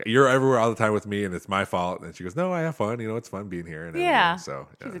was like, "You're everywhere all the time with me, and it's my fault." And she goes, "No, I have fun. It's fun being here." And yeah. So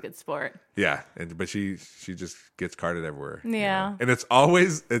she's a good sport. Yeah, but she just gets carted everywhere. Yeah, and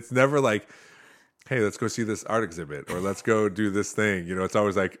it's never like, hey, let's go see this art exhibit or let's go do this thing. It's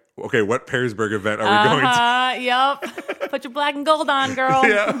always like, okay, what Perrysburg event are we going to? Yep. Put your black and gold on, girl.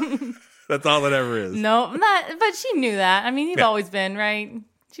 Yeah. That's all it ever is. No, but she knew that. I mean, you've always been, right?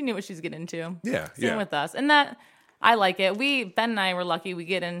 She knew what she's getting into. Yeah. Same with us. And that, I like it. Ben and I were lucky. We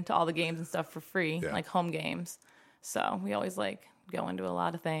get into all the games and stuff for free, like home games. So we always like go into a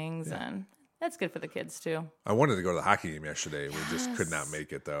lot of things and that's good for the kids too. I wanted to go to the hockey game yesterday. We just could not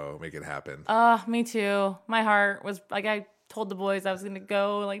make it happen. Me too. My heart was like, I told the boys I was going to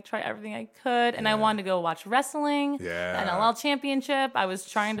go, like try everything I could. And I wanted to go watch wrestling. Yeah. NLL championship. I was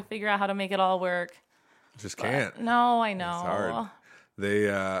trying to figure out how to make it all work. Just can't. No, I know. It's hard. They,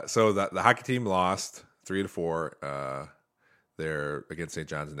 so the hockey team lost 3-4. They're against St.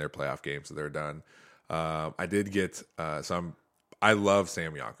 John's in their playoff game. So they're done. I did get, I love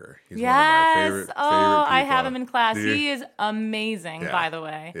Sam Yonker. He's one of my favorite people. I have him in class. He is amazing, by the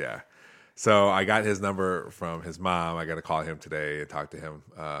way. Yeah. So I got his number from his mom. I got to call him today and talk to him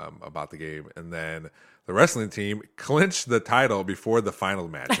about the game. And then the wrestling team clinched the title before the final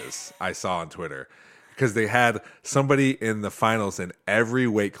matches. I saw on Twitter because they had somebody in the finals in every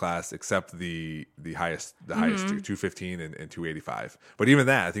weight class except the highest two, 215 and 285. But even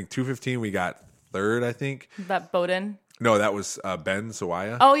that, I think 215 we got third. I think that Bowden. No, that was Ben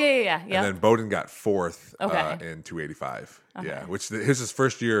Sawaya. Oh, yeah. And then Bowden got fourth in 285. Okay. Yeah, which his his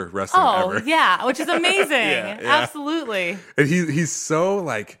first year wrestling ever. Oh, yeah, which is amazing. Absolutely. And he's so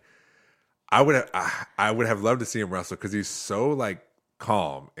like, I would have loved to see him wrestle because he's so like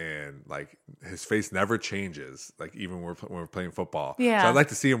calm and like his face never changes. Like even when we're playing football. Yeah. So I'd like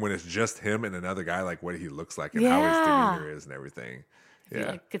to see him when it's just him and another guy, like what he looks like and how his demeanor is and everything. He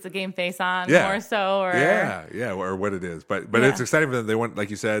like gets a game face on more so, or or what it is. But it's exciting for them. They went, like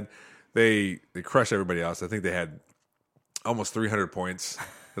you said, they crushed everybody else. I think they had almost 300 points.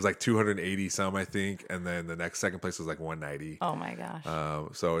 It was like 280 some, I think, and then the next second place was like 190. Oh my gosh!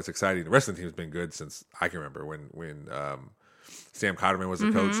 So it's exciting. The wrestling team's been good since I can remember when Sam Cotterman was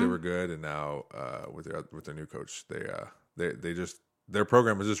the coach. They were good, and now with their new coach, they just their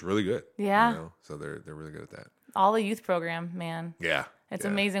program is just really good. Yeah. So they're really good at that. All the youth program, man. Yeah. It's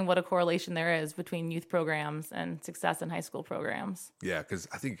amazing what a correlation there is between youth programs and success in high school programs. Yeah, because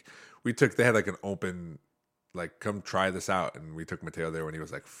I think they had like an open, like, come try this out. And we took Mateo there when he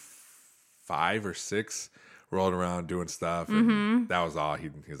was like 5 or 6, rolling around doing stuff. And that was all. He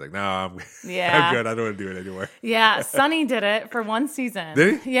was like, no, I'm good. I don't want to do it anymore. Yeah, Sonny did it for one season.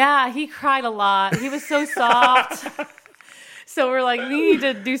 Did he? Yeah, he cried a lot. He was so soft. So we're like, we need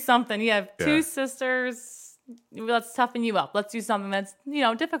to do something. You have 2 sisters. Let's toughen you up. Let's do something that's,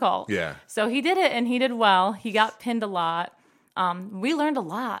 difficult. Yeah. So he did it and he did well. He got pinned a lot. We learned a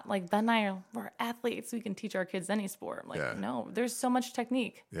lot. Like Ben and I we're athletes. We can teach our kids any sport. No, there's so much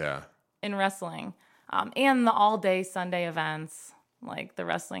technique in wrestling. And the all day Sunday events, like the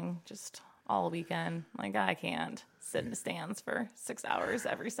wrestling just all weekend. Like I can't sit in the stands for 6 hours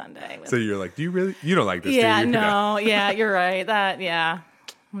every Sunday. So you're like, you don't like this, yeah, do you? No, yeah, you're right.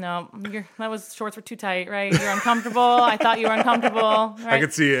 No, that was shorts were too tight, right? You're uncomfortable. I thought you were uncomfortable. Right? I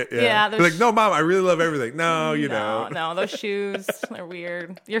could see it. Yeah. You're like, no, Mom, I really love everything. No, you don't. No, those shoes, they're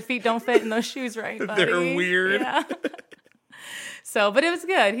weird. Your feet don't fit in those shoes, right, buddy? They're weird. Yeah. So, but it was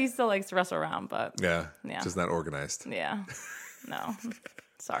good. He still likes to wrestle around, but yeah, just not organized. Yeah. No,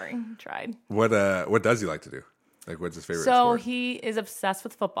 sorry, tried. What does he like to do? Like, what's his favorite So sport? he is obsessed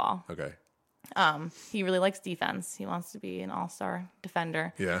with football. Okay. He really likes defense. He wants to be an all-star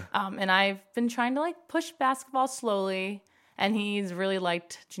defender. Yeah. And I've been trying to push basketball slowly, and he's really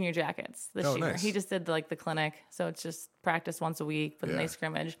liked junior jackets this year. Nice. He just did the clinic, so it's just practice once a week with a nice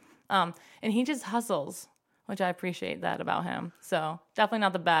scrimmage. And he just hustles, which I appreciate that about him. So definitely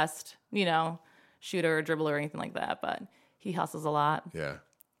not the best, shooter or dribbler or anything like that, but he hustles a lot. Yeah.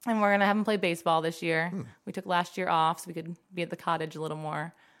 And we're gonna have him play baseball this year. We took last year off so we could be at the cottage a little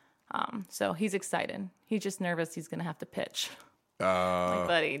more. So he's excited. He's just nervous he's going to have to pitch. Like,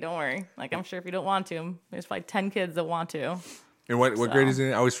 buddy, don't worry. Like, I'm sure if you don't want to, there's probably 10 kids that want to. And what grade is he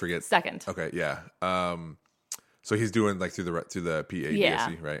in? I always forget. Second. Okay, yeah. So he's doing like through the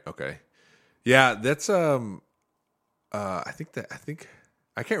PADSC, right? Okay. Yeah, that's I think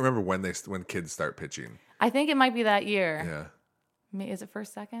I can't remember when kids start pitching. I think it might be that year. Yeah. Is it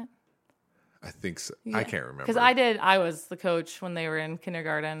first, second? I think so. Yeah. I can't remember. Because I was the coach when they were in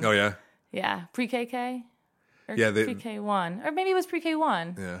kindergarten. Oh yeah. Yeah, pre-KK. Or Yeah, pre-K1, or maybe it was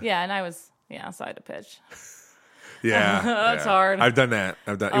pre-K1. Yeah. Yeah, and I so I had to pitch. Yeah, that's hard. I've done that.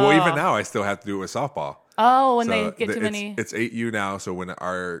 Well, even now I still have to do it with softball. Oh, when they get too many. It's 8U now, so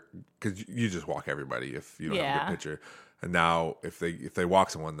because you just walk everybody if you don't have a good pitcher. And now if they walk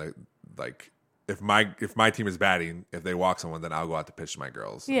someone, if my team is batting, if they walk someone, then I'll go out to pitch to my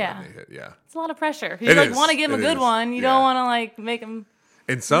girls. Yeah, and they hit, yeah. It's a lot of pressure. You want to give them a good one. You don't want to make them.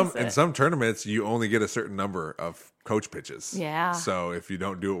 In some tournaments, you only get a certain number of coach pitches. Yeah. So if you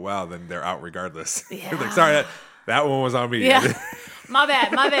don't do it well, then they're out regardless. Yeah. Like, sorry, that one was on me. Yeah. My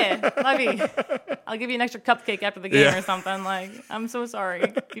bad. I'll give you an extra cupcake after the game or something. Like, I'm so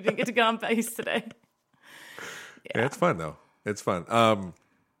sorry you didn't get to go on base today. Yeah, it's fun though. It's fun.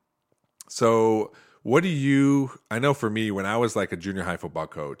 So what do you? I know for me, when I was like a junior high football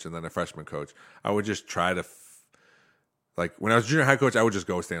coach and then a freshman coach, I would just try to. Like when I was a junior high coach, I would just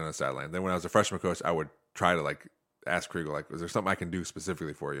go stand on the sideline. Then when I was a freshman coach, I would try to like ask Kriegel, like, is there something I can do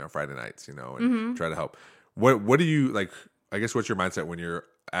specifically for you on Friday nights, and try to help. What do you like? I guess what's your mindset when you're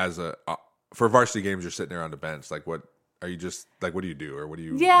for varsity games? You're sitting there on the bench. Like, what are you just like? What do you do, or what do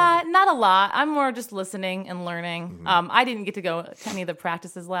you? Yeah, not a lot. I'm more just listening and learning. I didn't get to go to any of the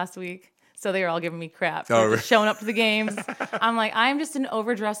practices last week. So they were all giving me crap for just showing up to the games. I'm like, I'm just an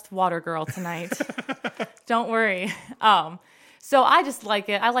overdressed water girl tonight. Don't worry. So I just like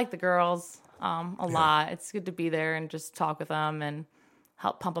it. I like the girls a lot. It's good to be there and just talk with them and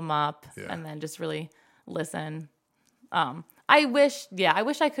help pump them up and then just really listen. I wish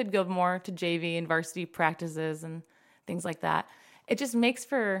I could go more to JV and varsity practices and things like that. It just makes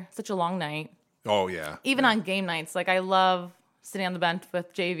for such a long night. Oh, yeah. Even on game nights. Like, I love sitting on the bench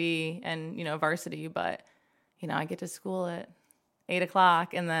with JV and, varsity, but, I get to school at 8:00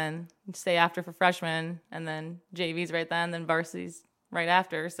 and then stay after for freshmen, and then JV's right then varsity's right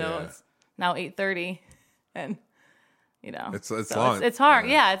after. So it's now 8:30 and, It's so long. It's hard.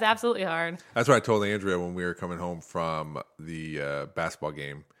 Yeah, it's absolutely hard. That's what I told Andrea when we were coming home from the basketball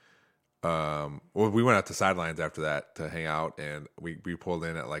game. We went out to sidelines after that to hang out, and we pulled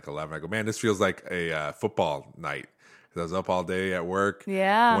in at like 11. I go, man, this feels like a football night. I was up all day at work.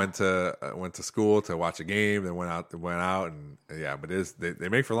 Yeah. Went to school to watch a game, then went out, and but they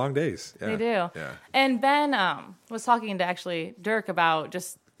make for long days. Yeah. They do. Yeah. And Ben was talking to actually Dirk about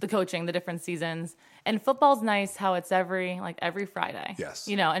just the coaching, the different seasons. And football's nice how it's every Friday. Yes.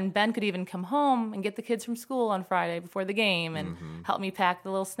 And Ben could even come home and get the kids from school on Friday before the game and help me pack the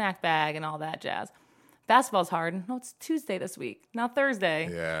little snack bag and all that jazz. Basketball's hard. No, it's Tuesday this week. Now Thursday.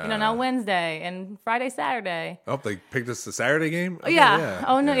 Yeah. Now Wednesday and Friday, Saturday. Oh, they picked us the Saturday game? Okay, yeah.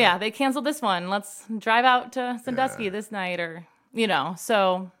 Oh, no, yeah. They canceled this one. Let's drive out to Sandusky this night or,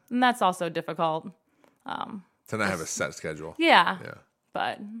 So, and that's also difficult. To not have a set schedule. Yeah. Yeah.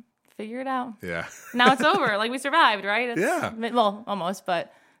 But figure it out. Yeah. Now it's over. Like, we survived, right? It's almost,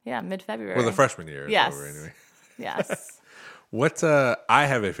 but mid-February. Well, the freshman year is over anyway. Yes. I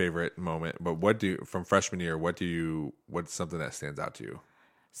have a favorite moment, but from freshman year, what's something that stands out to you?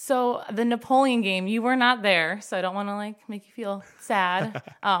 So the Napoleon game, you were not there, so I don't want to make you feel sad.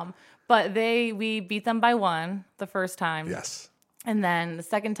 But we beat them by 1 the first time. Yes. And then the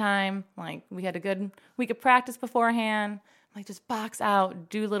second time, we had a good week of practice beforehand. Just box out,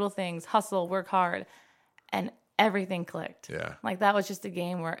 do little things, hustle, work hard, and everything clicked. Yeah. That was just a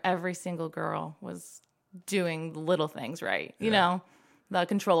game where every single girl was doing little things right. The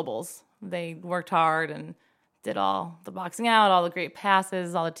controllables. They worked hard and did all the boxing out, all the great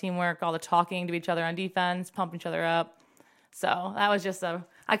passes, all the teamwork, all the talking to each other on defense, pumping each other up. So that was just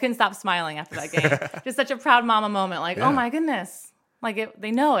I couldn't stop smiling after that game. Just such a proud mama moment. Oh my goodness.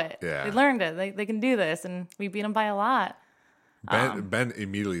 They know it. Yeah. They learned it. They can do this. And we beat them by a lot. Ben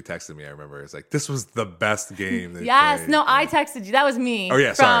immediately texted me. I remember it's this was the best game. Yes, no, I texted you. That was me. Oh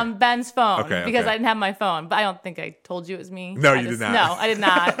yeah, from Ben's phone because okay. I didn't have my phone. But I don't think I told you it was me. No, you did not. No, I did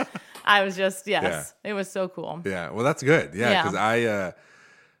not. I was just It was so cool. Yeah, well, that's good. Yeah, because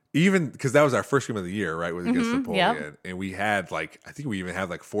because that was our first game of the year, right? With against Napoleon, and we had I think we even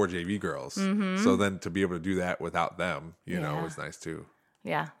had 4 JV girls. So then to be able to do that without them, was nice too.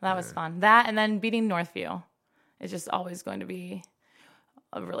 Yeah, that was fun. That and then beating Northview. It's just always going to be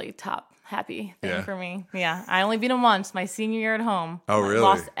a really top happy thing Yeah. for me. Yeah. I only beat them once my senior year at home. Oh, really? I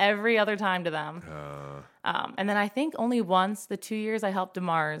lost every other time to them. And then I think only once, the 2 years I helped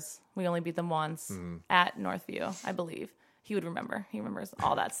DeMars, we only beat them once at Northview, I believe. He would remember. He remembers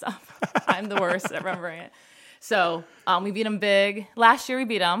all that stuff. I'm the worst at remembering it. So we beat them big. Last year we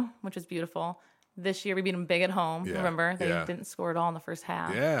beat them, which was beautiful. This year we beat them big at home. Yeah. Remember? They didn't score at all in the first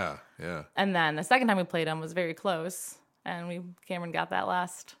half. Yeah, yeah. And then the second time we played them was very close. And Cameron got that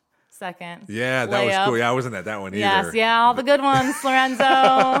last second. Yeah, that was cool. Yeah, I wasn't at that one either. Yes, yeah, all the good ones,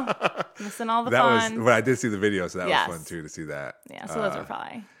 Lorenzo. Missing all the fun. But I did see the video, so that was fun too to see that. Yeah, so those are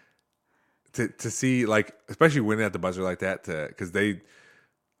probably. To see, like, especially winning at the buzzer like that, because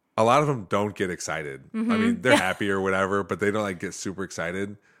a lot of them don't get excited. I mean, they're happy or whatever, but they don't like get super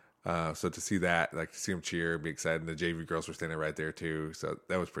excited. So to see that, like to see them cheer, be excited, and the JV girls were standing right there too. So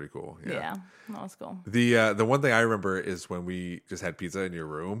that was pretty cool. Yeah, that was cool. The one thing I remember is when we just had pizza in your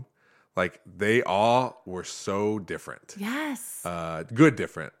room. Like they all were so different. Yes. Good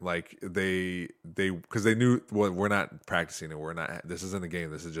different. Like they because they knew, well, we're not practicing and this isn't a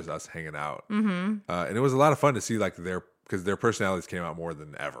game. This is just us hanging out. And it was a lot of fun to see like because their personalities came out more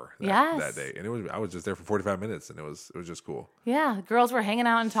than ever that day. And I was just there for 45 minutes and it was just cool. Yeah. Girls were hanging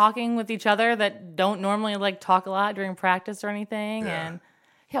out and talking with each other that don't normally like talk a lot during practice or anything. Yeah.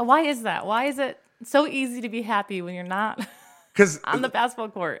 And why is that? Why is it so easy to be happy when you're not on the basketball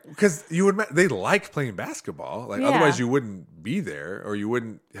court? Because they like playing basketball. Like otherwise you wouldn't be there or you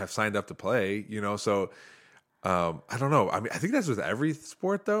wouldn't have signed up to play, so I don't know. I mean, I think that's with every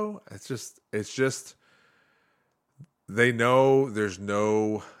sport though. It's just they know there's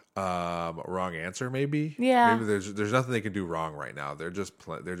no wrong answer. Maybe maybe there's nothing they can do wrong right now. They're just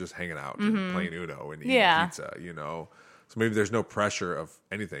hanging out and playing Uno and eating pizza. So maybe there's no pressure of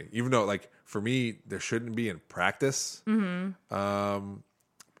anything. Even though, like for me, there shouldn't be in practice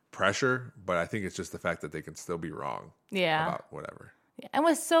pressure, but I think it's just the fact that they can still be wrong. About whatever. Yeah. And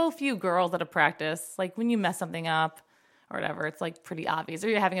with so few girls at a practice, like when you mess something up or whatever, it's like pretty obvious. Or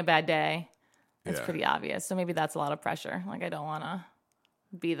you're having a bad day. It's pretty obvious. So maybe that's a lot of pressure. Like I don't want to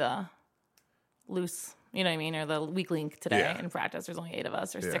be the loose, you know what I mean, or the weak link today in practice. There's only 8 of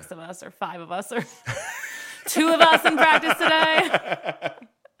us or 6 of us or 5 of us or 2 of us in practice today.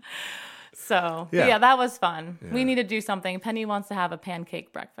 So that was fun. Yeah. We need to do something. Penny wants to have a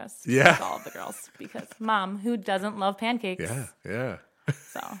pancake breakfast with all of the girls because Mom, who doesn't love pancakes? Yeah.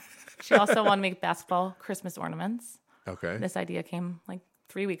 So she also wanted to make basketball Christmas ornaments. Okay. This idea came like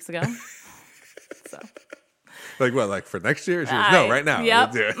 3 weeks ago. So, like what? Like for next year? She goes, no, right now.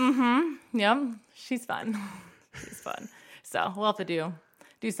 Yep. Yep. She's fun. So we'll have to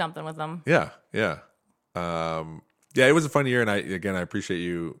do something with them. Yeah. It was a fun year, and I appreciate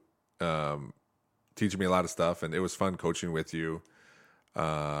you teaching me a lot of stuff, and it was fun coaching with you. And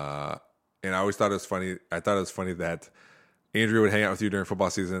I always thought it was funny. I thought it was funny that Andrea would hang out with you during football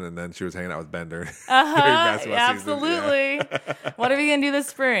season, and then she was hanging out with Ben during basketball absolutely. season. Yeah. What are we gonna do this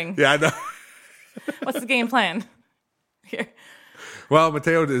spring? Yeah, I know. What's the game plan? Here. Well,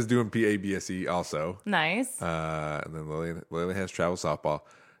 Mateo is doing PABSE also. Nice. And then Lillian has travel softball.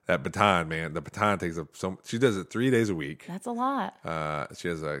 That baton, man, the baton takes up she does it 3 days a week. That's a lot. She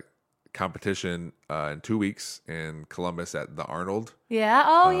has a competition in 2 weeks in Columbus at the Arnold. Yeah.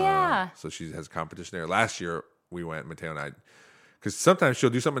 Oh, yeah. So she has competition there. Last year we went, Mateo and I, because sometimes she'll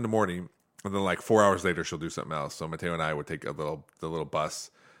do something in the morning, and then like 4 hours later she'll do something else. So Mateo and I would take the little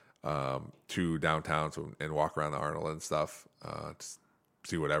bus to downtown and walk around the Arnold and stuff. To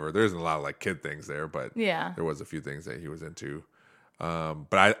see whatever. There isn't a lot of like kid things there, but there was a few things that he was into.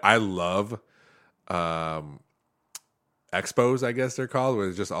 But I love expos, I guess they're called, where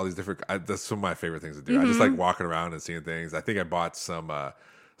it's just all these different. That's some of my favorite things to do. I just like walking around and seeing things. I think I bought some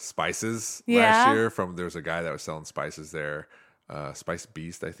spices last year there was a guy that was selling spices there, Spice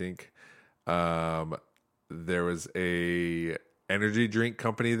Beast, I think. There was a energy drink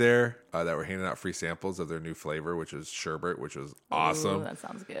company there that were handing out free samples of their new flavor, which was sherbet, which was awesome. Ooh, that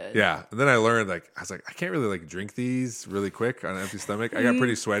sounds good. Yeah. And then I learned, I was like, I can't really like drink these really quick on an empty stomach. I got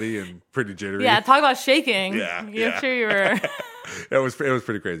pretty sweaty and pretty jittery. Yeah. Talk about shaking. Yeah. I'm sure you were. it was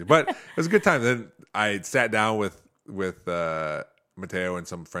pretty crazy, but it was a good time. Then I sat down with Mateo and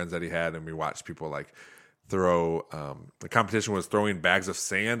some friends that he had, and we watched people like throw, the competition was throwing bags of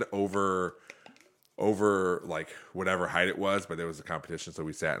sand over like whatever height it was, but there was a competition, so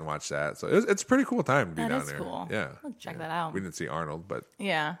we sat and watched that. So it's a pretty cool time to be down there. Cool. Yeah, I'll check that out. We didn't see Arnold, but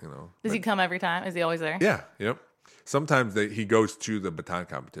does he come every time? Is he always there? Yeah, yep. Sometimes he goes to the baton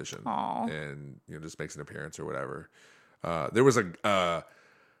competition. Aww. And just makes an appearance or whatever. There was a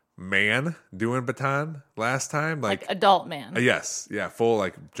man doing baton last time, like adult man. Yes, yeah, full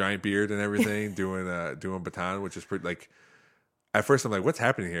like giant beard and everything, doing baton, which is pretty like. At first, I'm like, "What's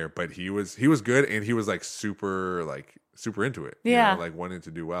happening here?" But he was good, and he was like super into it. Yeah, you know, like wanting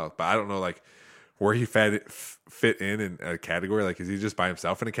to do well. But I don't know like where he fit in a category. Like, is he just by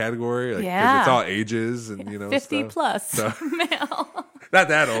himself in a category? Like, because it's all ages and 50 stuff. plus so, male. Not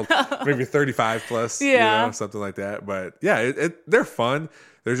that old, maybe 35 plus. Yeah, something like that. But yeah, they're fun.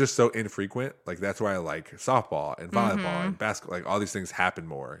 They're just so infrequent. Like that's why I like softball and volleyball and basketball. Like all these things happen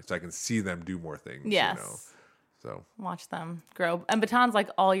more, so I can see them do more things. Yes. So watch them grow. And baton's like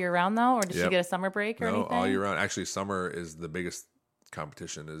all year round though, or did she get a summer break or anything? No, all year round. Actually, summer is the biggest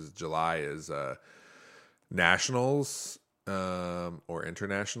competition. Is July is nationals or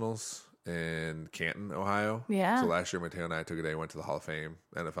internationals in Canton, Ohio. Yeah. So last year, Mateo and I took a day, went to the Hall of Fame,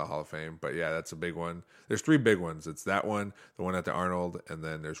 NFL Hall of Fame. But yeah, that's a big one. There's 3 big ones. It's that one, the one at the Arnold, and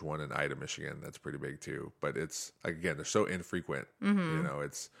then there's one in Ida, Michigan. That's pretty big too. But it's like again, they're so infrequent.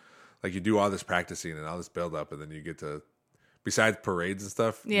 It's like you do all this practicing and all this build up, and then you get to, besides parades and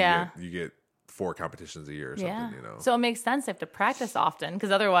stuff, you get 4 competitions a year or something, So it makes sense if to practice often, because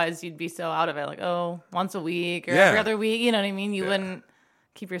otherwise you'd be so out of it, like, once a week or every other week, you know what I mean? You wouldn't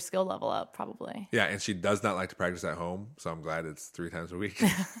keep your skill level up, probably. Yeah, and she does not like to practice at home, so I'm glad it's 3 times a week.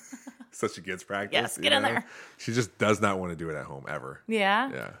 So she gets practice. Yes, get in there. She just does not want to do it at home, ever.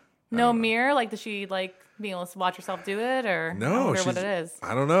 Yeah? Yeah. No mirror? Like, does she like being able to watch herself do it, or no? I wonder what it is.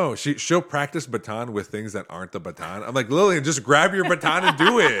 I don't know. She'll practice baton with things that aren't the baton. I'm like, Lillian, just grab your baton and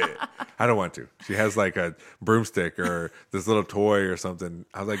do it. I don't want to. She has like a broomstick or this little toy or something.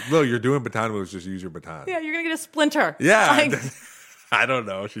 I was like, Lil, you're doing baton moves. Just use your baton. Yeah, you're gonna get a splinter. Yeah, like... I don't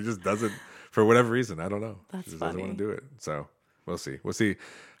know. She just doesn't for whatever reason. I don't know. That's she just funny. doesn't want to do it. So we'll see. We'll see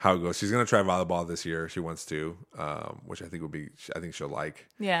how it goes. She's gonna try volleyball this year. She wants to, which I think I think she'll like.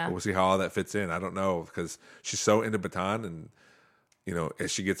 Yeah. But we'll see how all that fits in. I don't know because she's so into baton, and as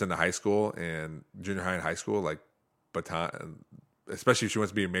she gets into high school and junior high and high school, like baton, especially if she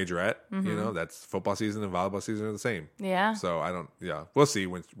wants to be a majorette, that's football season and volleyball season are the same. Yeah. So we'll see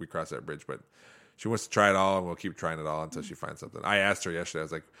when we cross that bridge, but. She wants to try it all, and we'll keep trying it all until she finds something. I asked her yesterday. I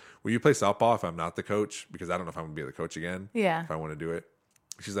was like, will you play softball if I'm not the coach? Because I don't know if I'm going to be the coach again. Yeah. If I want to do it.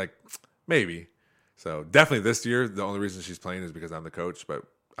 She's like, maybe. So definitely this year, the only reason she's playing is because I'm the coach, but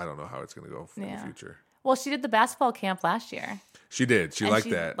I don't know how it's going to go in the future. Well, she did the basketball camp last year. She did. She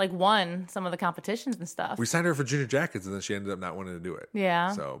liked that. Like won some of the competitions and stuff. We signed her for junior jackets, and then she ended up not wanting to do it.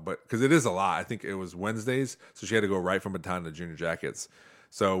 Yeah. So, but because it is a lot. I think it was Wednesdays, so she had to go right from baton to junior jackets.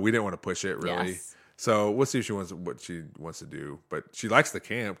 So we didn't want to push it really. Yes. So we'll see if what she wants to do. But she likes the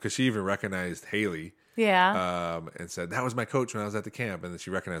camp because she even recognized Haley. Yeah. And said, that was my coach when I was at the camp. And then she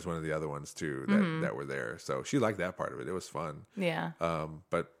recognized one of the other ones too that were there. So she liked that part of it. It was fun. Yeah.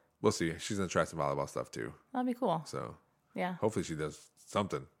 But we'll see. She's going to try some volleyball stuff too. That'd be cool. So yeah. Hopefully she does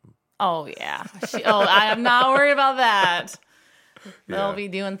something. Oh, yeah. I am not worried about that. They'll be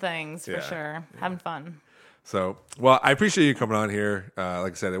doing things for sure. Having fun. So, well, I appreciate you coming on here.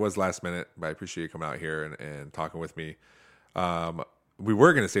 Like I said, it was last minute, but I appreciate you coming out here and talking with me. We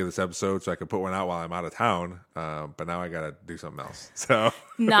were going to save this episode so I could put one out while I'm out of town, but now I got to do something else. So,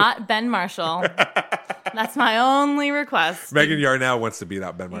 not Ben Marshall. That's my only request. Megan Yarnell wants to beat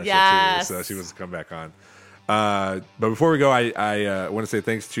out Ben Marshall too, so she wants to come back on. But before we go, I want to say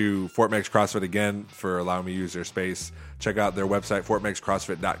thanks to Fort Meigs CrossFit again for allowing me to use their space. Check out their website,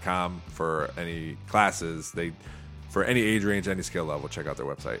 fortmeigscrossfit.com, for any classes. For any age range, any skill level, check out their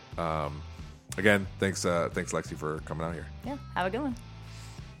website. Again, thanks Lexi for coming out here. Yeah, have a good one.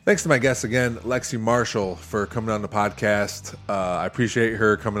 Thanks to my guest again, Lexi Marshall, for coming on the podcast. I appreciate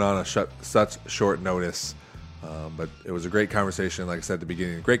her coming on such short notice. But it was a great conversation. Like I said at the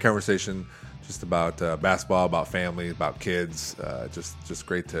beginning, great conversation just about basketball, about family, about kids. Just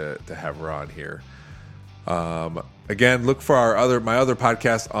great to have her on here. Again, look for my other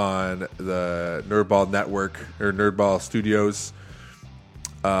podcast on the Nerdball Network or Nerdball Studios.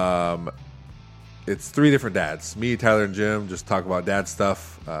 It's 3 different dads. Me, Tyler, and Jim just talk about dad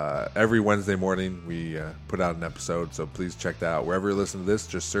stuff. Every Wednesday morning we put out an episode, so please check that out. Wherever you listen to this,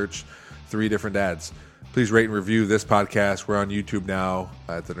 just search 3 different dads. Please rate and review this podcast. We're on YouTube now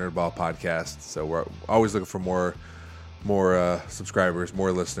at the Nerdball Podcast, so we're always looking for more subscribers,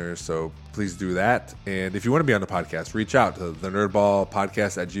 more listeners, so please do that. And if you want to be on the podcast, reach out to the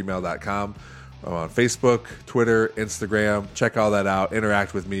nerdballpodcast@gmail.com. I'm on Facebook, Twitter, Instagram. Check all that out.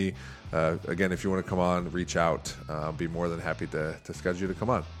 Interact with me. Again, if you want to come on, reach out. I'll be more than happy to schedule you to come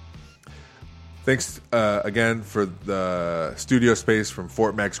on. Thanks again for the studio space from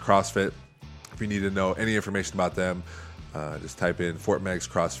Fort Meigs CrossFit. If you need to know any information about them, Just type in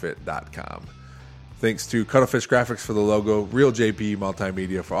fortmegscrossfit.com. Thanks to Cuttlefish Graphics for the logo, Real JP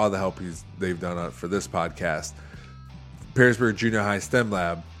Multimedia for all the help they've done for this podcast, Perrysburg Junior High STEM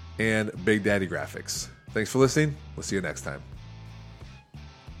Lab, and Big Daddy Graphics. Thanks for listening. We'll see you next time.